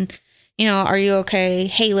bit, and you know, are you okay?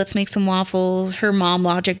 Hey, let's make some waffles. Her mom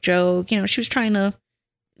logic joke. You know, she was trying to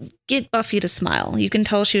get Buffy to smile. You can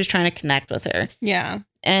tell she was trying to connect with her. Yeah.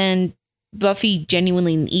 And Buffy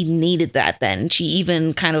genuinely needed that then. She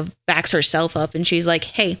even kind of backs herself up and she's like,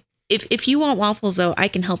 hey, if you want waffles, though, I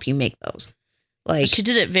can help you make those. Like, She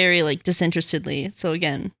did it very like disinterestedly. So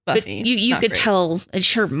again, but Buffy. you not could great. tell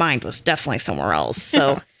her mind was definitely somewhere else.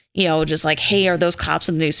 So, you know, just like, hey, are those cops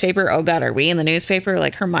in the newspaper? Oh, God, are we in the newspaper?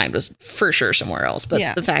 Like, her mind was for sure somewhere else. But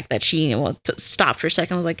Yeah. the fact that she stopped for a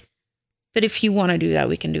second was like, but if you want to do that,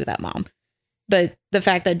 we can do that, Mom. But the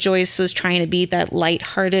fact that Joyce was trying to be that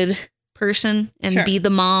lighthearted person and Sure. be the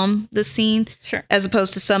mom this scene, Sure. as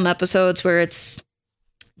opposed to some episodes where it's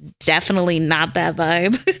definitely not that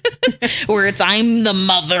vibe, where it's I'm the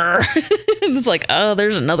mother. It's like, oh,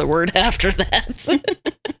 there's another word after that.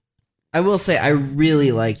 I will say I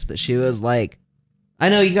really liked that she was like, I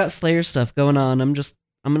know you got Slayer stuff going on. I'm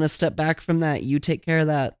going to step back from that. You take care of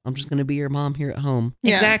that. I'm just going to be your mom here at home.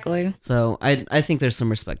 Yeah. Exactly. So I think there's some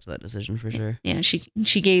respect to that decision for sure. Yeah,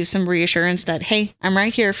 she gave some reassurance that, hey, I'm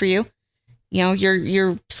right here for you. You know,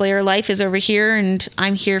 your Slayer life is over here, and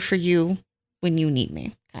I'm here for you when you need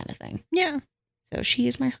me, kind of thing. Yeah. So she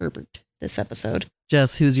is my Herbert this episode.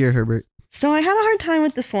 Jess, who's your Herbert? So I had a hard time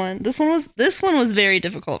with this one. This one was very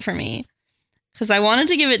difficult for me because I wanted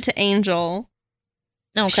to give it to Angel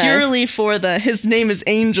Okay. purely for the his name is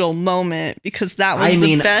Angel moment because that was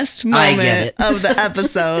the best I get moment it. of the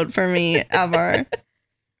episode for me ever.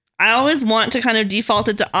 I always want to kind of default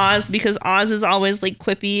it to Oz because Oz is always like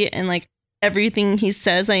quippy and like everything he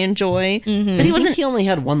says I enjoy. Mhm. But he wasn't. He only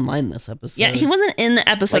had one line this episode. Yeah, he wasn't in the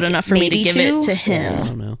episode Like, enough for me to maybe give two? it to I him.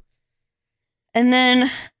 don't know. And then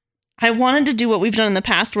I wanted to do what we've done in the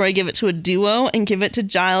past where I give it to a duo and give it to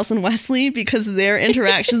Giles and Wesley because their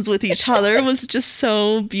interactions with each other was just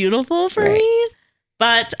so beautiful for Right. me.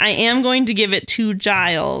 But I am going to give it to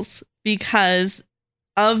Giles because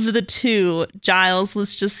of the two, Giles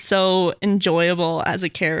was just so enjoyable as a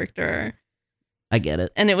character. I get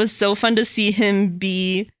it. And it was so fun to see him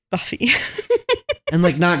be Buffy. And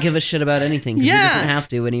like not give a shit about anything because Yeah. he doesn't have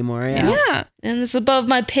to anymore. Yeah. Yeah. And it's above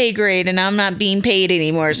my pay grade, and I'm not being paid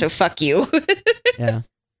anymore, so fuck you. Yeah.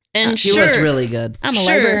 And He was really good. I'm a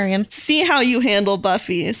librarian. See how you handle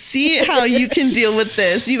Buffy. See how you can deal with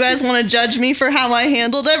this. You guys want to judge me for how I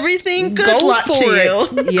handled everything? Good Go luck for to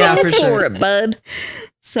it. you. Yeah, Go for sure. it, bud.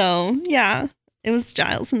 So, yeah, it was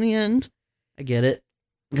Giles in the end. I get it.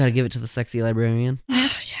 Gotta give it to the sexy librarian. Yeah.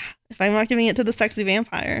 If I'm not giving it to the sexy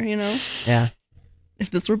vampire, you know? Yeah. If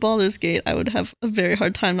this were Baldur's Gate, I would have a very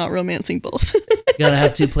hard time not romancing both. Gotta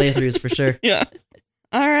have 2 playthroughs for sure. Yeah.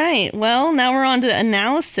 All right. Well, now we're on to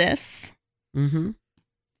analysis. Mm-hmm.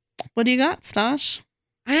 What do you got, Stosh?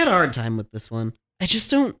 I had a hard time with this one. I just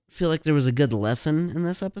don't feel like there was a good lesson in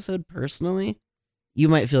this episode, personally. You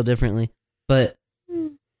might feel differently, but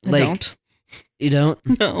I don't. You don't?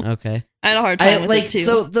 No. Okay. I had a hard time with it too.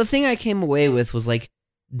 So the thing I came away with was like,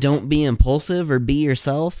 don't be impulsive or be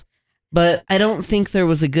yourself. But I don't think there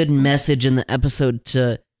was a good message in the episode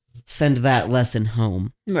to send that lesson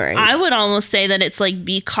home. Right. I would almost say that it's like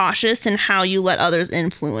be cautious in how you let others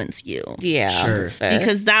influence you. Yeah, Sure. that's fair.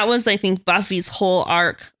 Because that was, I think, Buffy's whole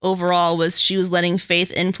arc overall was she was letting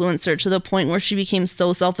Faith influence her to the point where she became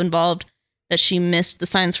so self-involved that she missed the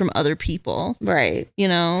signs from other people. right. You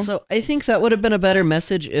know? So I think that would have been a better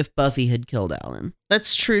message if Buffy had killed Alan.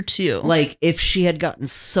 That's true too. Like, if she had gotten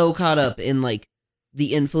so caught up in, like,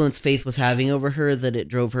 the influence Faith was having over her that it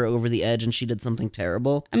drove her over the edge and she did something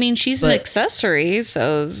terrible. I mean, she's an But- accessory,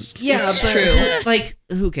 so Yeah, it's but, true. like,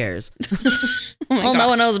 who cares? Oh my Well, no gosh.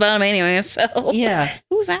 one knows about him anyway, so Yeah.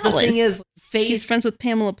 who's The Alan? thing is, He's Faith... friends with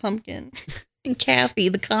Pamela Pumpkin. And Kathy,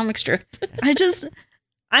 the comic strip.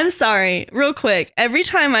 I'm sorry, real quick. Every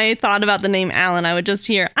time I thought about the name Alan, I would just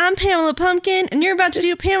hear, I'm Pamela Pumpkin, and you're about to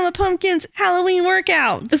do Pamela Pumpkin's Halloween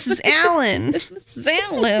workout. This is Alan. This is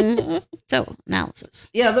Alan. So, analysis.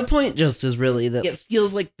 Yeah, the point just is really that it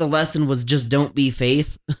feels like the lesson was just don't be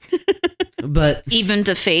Faith. But Even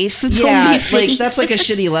to Faith. yeah, Don't be like Faith. that's like a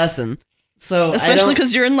shitty lesson. So I Especially don't.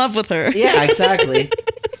 because you're in love with her. Yeah, exactly.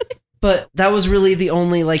 But that was really the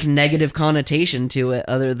only like negative connotation to it,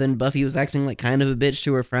 other than Buffy was acting like kind of a bitch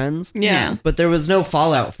to her friends. Yeah. But there was no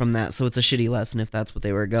fallout from that, so it's a shitty lesson if that's what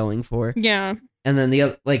they were going for. Yeah. And then the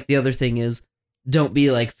other thing is, don't be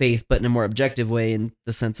like Faith, but in a more objective way, in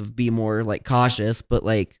the sense of be more like cautious. But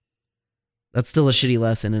like, that's still a shitty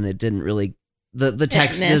lesson, and it didn't really. The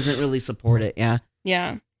text missed. doesn't really support it. Yeah.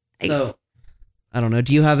 Yeah. So I don't know.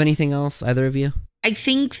 Do you have anything else, either of you? I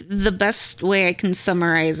think the best way I can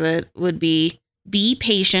summarize it would be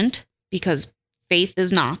patient, because Faith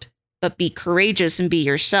is not, but be courageous and be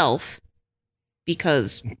yourself,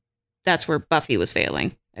 because that's where Buffy was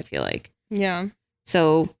failing, I feel like. Yeah.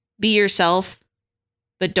 So be yourself,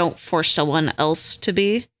 but don't force someone else to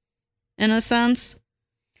be, in a sense.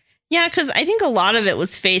 Yeah, because I think a lot of it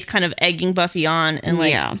was Faith kind of egging Buffy on and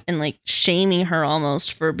like shaming her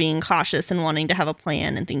almost for being cautious and wanting to have a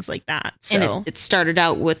plan and things like that. So And it started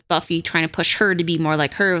out with Buffy trying to push her to be more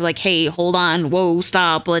like her, like, hey, hold on, whoa,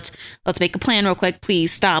 stop, let's make a plan real quick,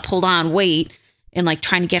 please stop, hold on, wait, and like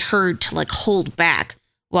trying to get her to like hold back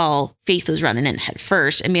while Faith was running in head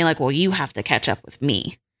first and being like, well, you have to catch up with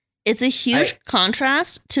me. it's a huge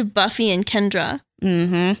contrast to Buffy and Kendra.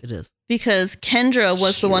 Mm-hmm. It is. Because Kendra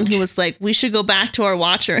was the one who was like, we should go back to our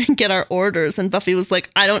watcher and get our orders. And Buffy was like,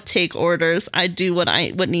 I don't take orders. I do what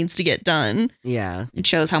needs to get done. Yeah. It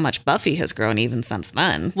shows how much Buffy has grown even since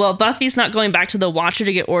then. Well, Buffy's not going back to the watcher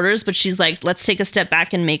to get orders, but she's like, let's take a step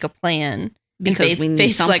back and make a plan. Because we need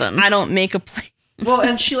Faith's something. like, I don't make a plan. Well,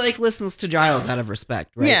 and she like listens to Giles out of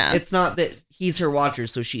respect, right? Yeah. It's not that he's her watcher,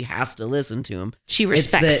 so she has to listen to him. She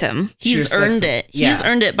respects that- him. She He's respects earned him. it. Yeah. He's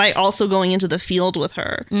earned it by also going into the field with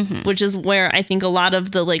her, Mhm. which is where I think a lot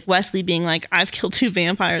of the like Wesley being like, I've killed 2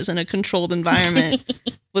 vampires in a controlled environment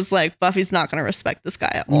was like, Buffy's not going to respect this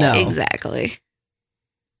guy at all. No. Exactly.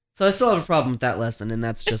 So I still have a problem with that lesson, and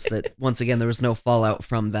that's just that once again there was no fallout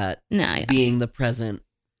from that No, yeah. being the present.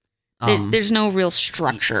 There's no real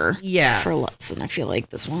structure Yeah. for lesson. I feel like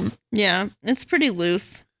this one. Yeah, it's pretty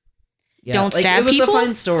loose. Yeah, Don't like, stab It was people? a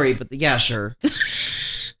fine story, but yeah, sure.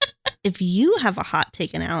 If you have a hot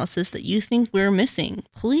take analysis that you think we're missing,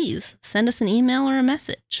 please send us an email or a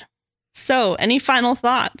message. So, any final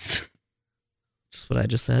thoughts? Just what I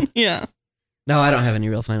just said. Yeah. No, I don't have any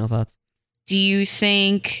real final thoughts. Do you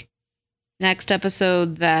think next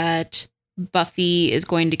episode that Buffy is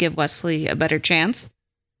going to give Wesley a better chance?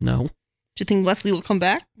 No. Do you think Wesley will come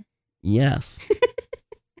back? Yes.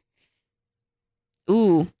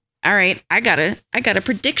 Ooh, all right. I got a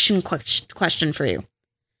prediction question for you.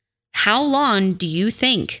 How long do you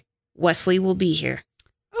think Wesley will be here?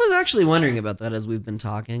 I was actually wondering about that as we've been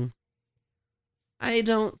talking. I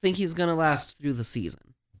don't think he's gonna last through the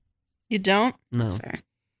season. You don't? No. That's fair.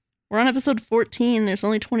 We're on episode 14. There's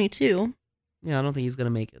only 22. Yeah, I don't think he's gonna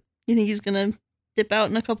make it. You think he's gonna dip out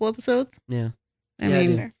in a couple episodes? Yeah. I Yeah,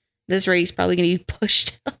 mean, dude. this rate's probably going to be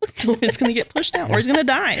pushed out. He's gonna get pushed out, or he's gonna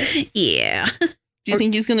die. Yeah. Do you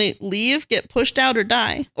think he's gonna leave, get pushed out, or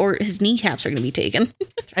die? Or his kneecaps are going to be taken.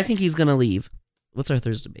 I think he's gonna leave. What's our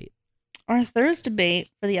Thursday debate? Our Thursday debate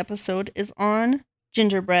for the episode is on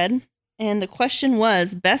gingerbread, and the question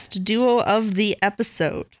was best duo of the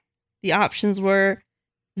episode. The options were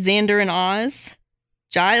Xander and Oz,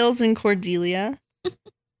 Giles and Cordelia,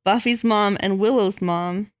 Buffy's mom and Willow's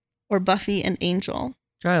mom, or Buffy and Angel.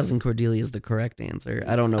 Giles and Cordelia is the correct answer.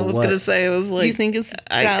 I don't know I was what. going to say, it was like. You think it's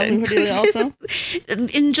Giles and Cordelia also?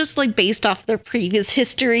 And just like based off their previous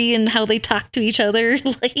history and how they talk to each other.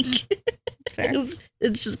 Like, Fair.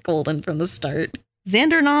 it's just golden from the start.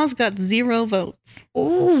 Xander and Oz got 0 votes.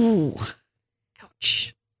 Ooh.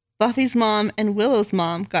 Ouch. Buffy's mom and Willow's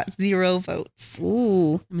mom got 0 votes.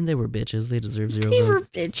 Ooh. I mean, they were bitches. They deserve 0 They were votes.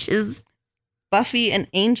 bitches. Buffy and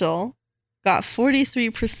Angel got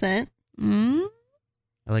 43%, Mm?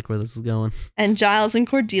 I like where this is going. and Giles and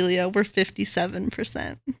Cordelia were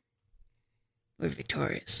 57%. We're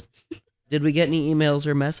victorious. Did we get any emails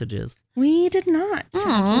or messages? We did not. Aw.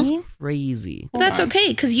 sadly. Crazy. But that's Hold on. okay,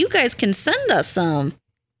 because you guys can send us some.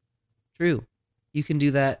 True. You can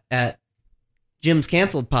do that at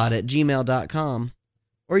jimscanceledpod@gmail.com,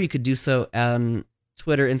 or you could do so on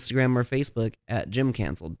Twitter, Instagram, or Facebook at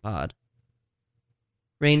jimcanceledpod.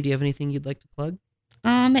 Rayne, do you have anything you'd like to plug?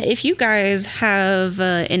 If you guys have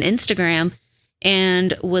an Instagram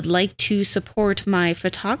and would like to support my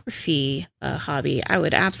photography hobby, I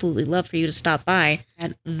would absolutely love for you to stop by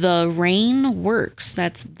at The Rayne Works.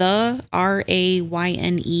 That's the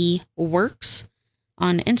RAYNE Works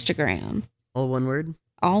on Instagram. All one word?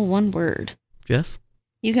 All one word. Jess?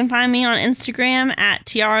 You can find me on Instagram at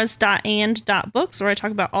tiaras.and.books, where I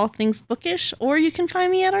talk about all things bookish, or you can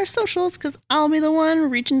find me at our socials, because I'll be the one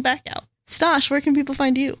reaching back out. Stosh, where can people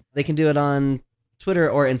find you? They can do it on Twitter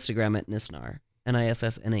or Instagram at Nisnar.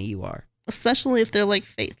 NISSNAUR. Especially if they're like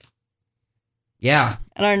Faith. Yeah.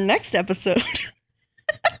 And our next episode...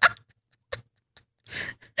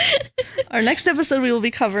 Our next episode we will be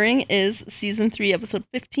covering is Season 3, Episode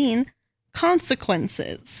 15,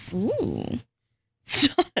 Consequences. Ooh.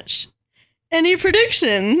 Stosh, any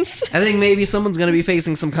predictions? I think maybe someone's going to be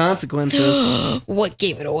facing some consequences. What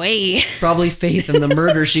gave it away? Probably Faith in the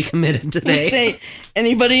murder she committed today. Say,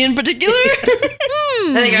 anybody in particular?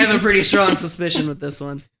 I think I have a pretty strong suspicion with this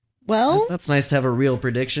one. Well, That's nice to have a real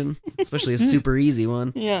prediction, especially a super easy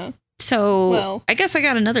one. yeah. So Well. I guess I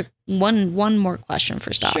got another one more question for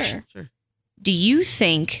Stosh. Sure. Sure. Do you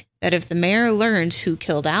think that if the mayor learns who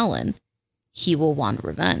killed Alan, he will want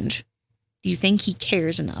revenge? Do you think he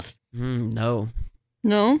cares enough? No.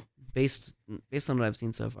 No? Based on what I've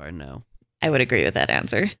seen so far, no. I would agree with that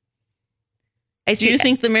answer. Do you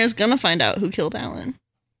think the mayor's gonna find out who killed Alan?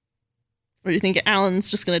 Or do you think Alan's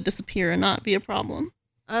just gonna disappear and not be a problem?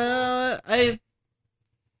 I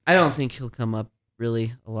don't think he'll come up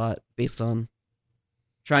really a lot based on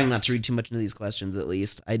trying not to read too much into these questions, at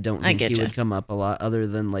least. I don't think he getcha. would come up a lot other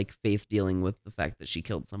than like Faith dealing with the fact that she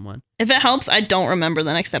killed someone. If it helps, I don't remember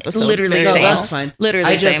the next episode. Literally very No, same. well. that's fine.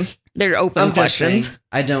 Literally I same. just- They're open I'm just questions. saying,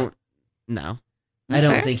 I don't That's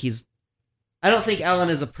fair. I don't think Alan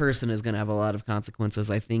as a person is going to have a lot of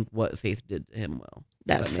consequences. I think what Faith did to him will.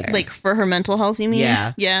 That's That fair. makes Like for her mental health, you mean?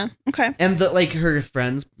 Yeah. Yeah. Okay. And like her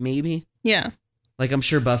friends, maybe. Yeah. Like I'm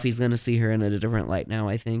sure Buffy's going to see her in a different light now,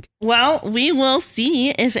 I think. Well, we will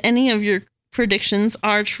see if any of your predictions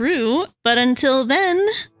are true. But until then,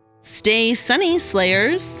 stay sunny,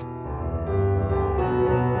 Slayers.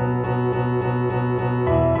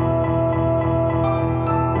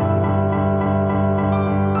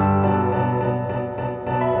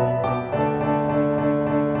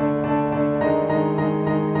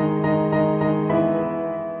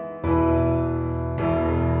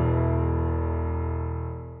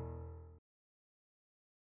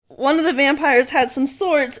 One of the vampires had some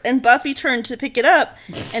swords, and Buffy turned to pick it up,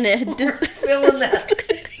 and it had Feeling that.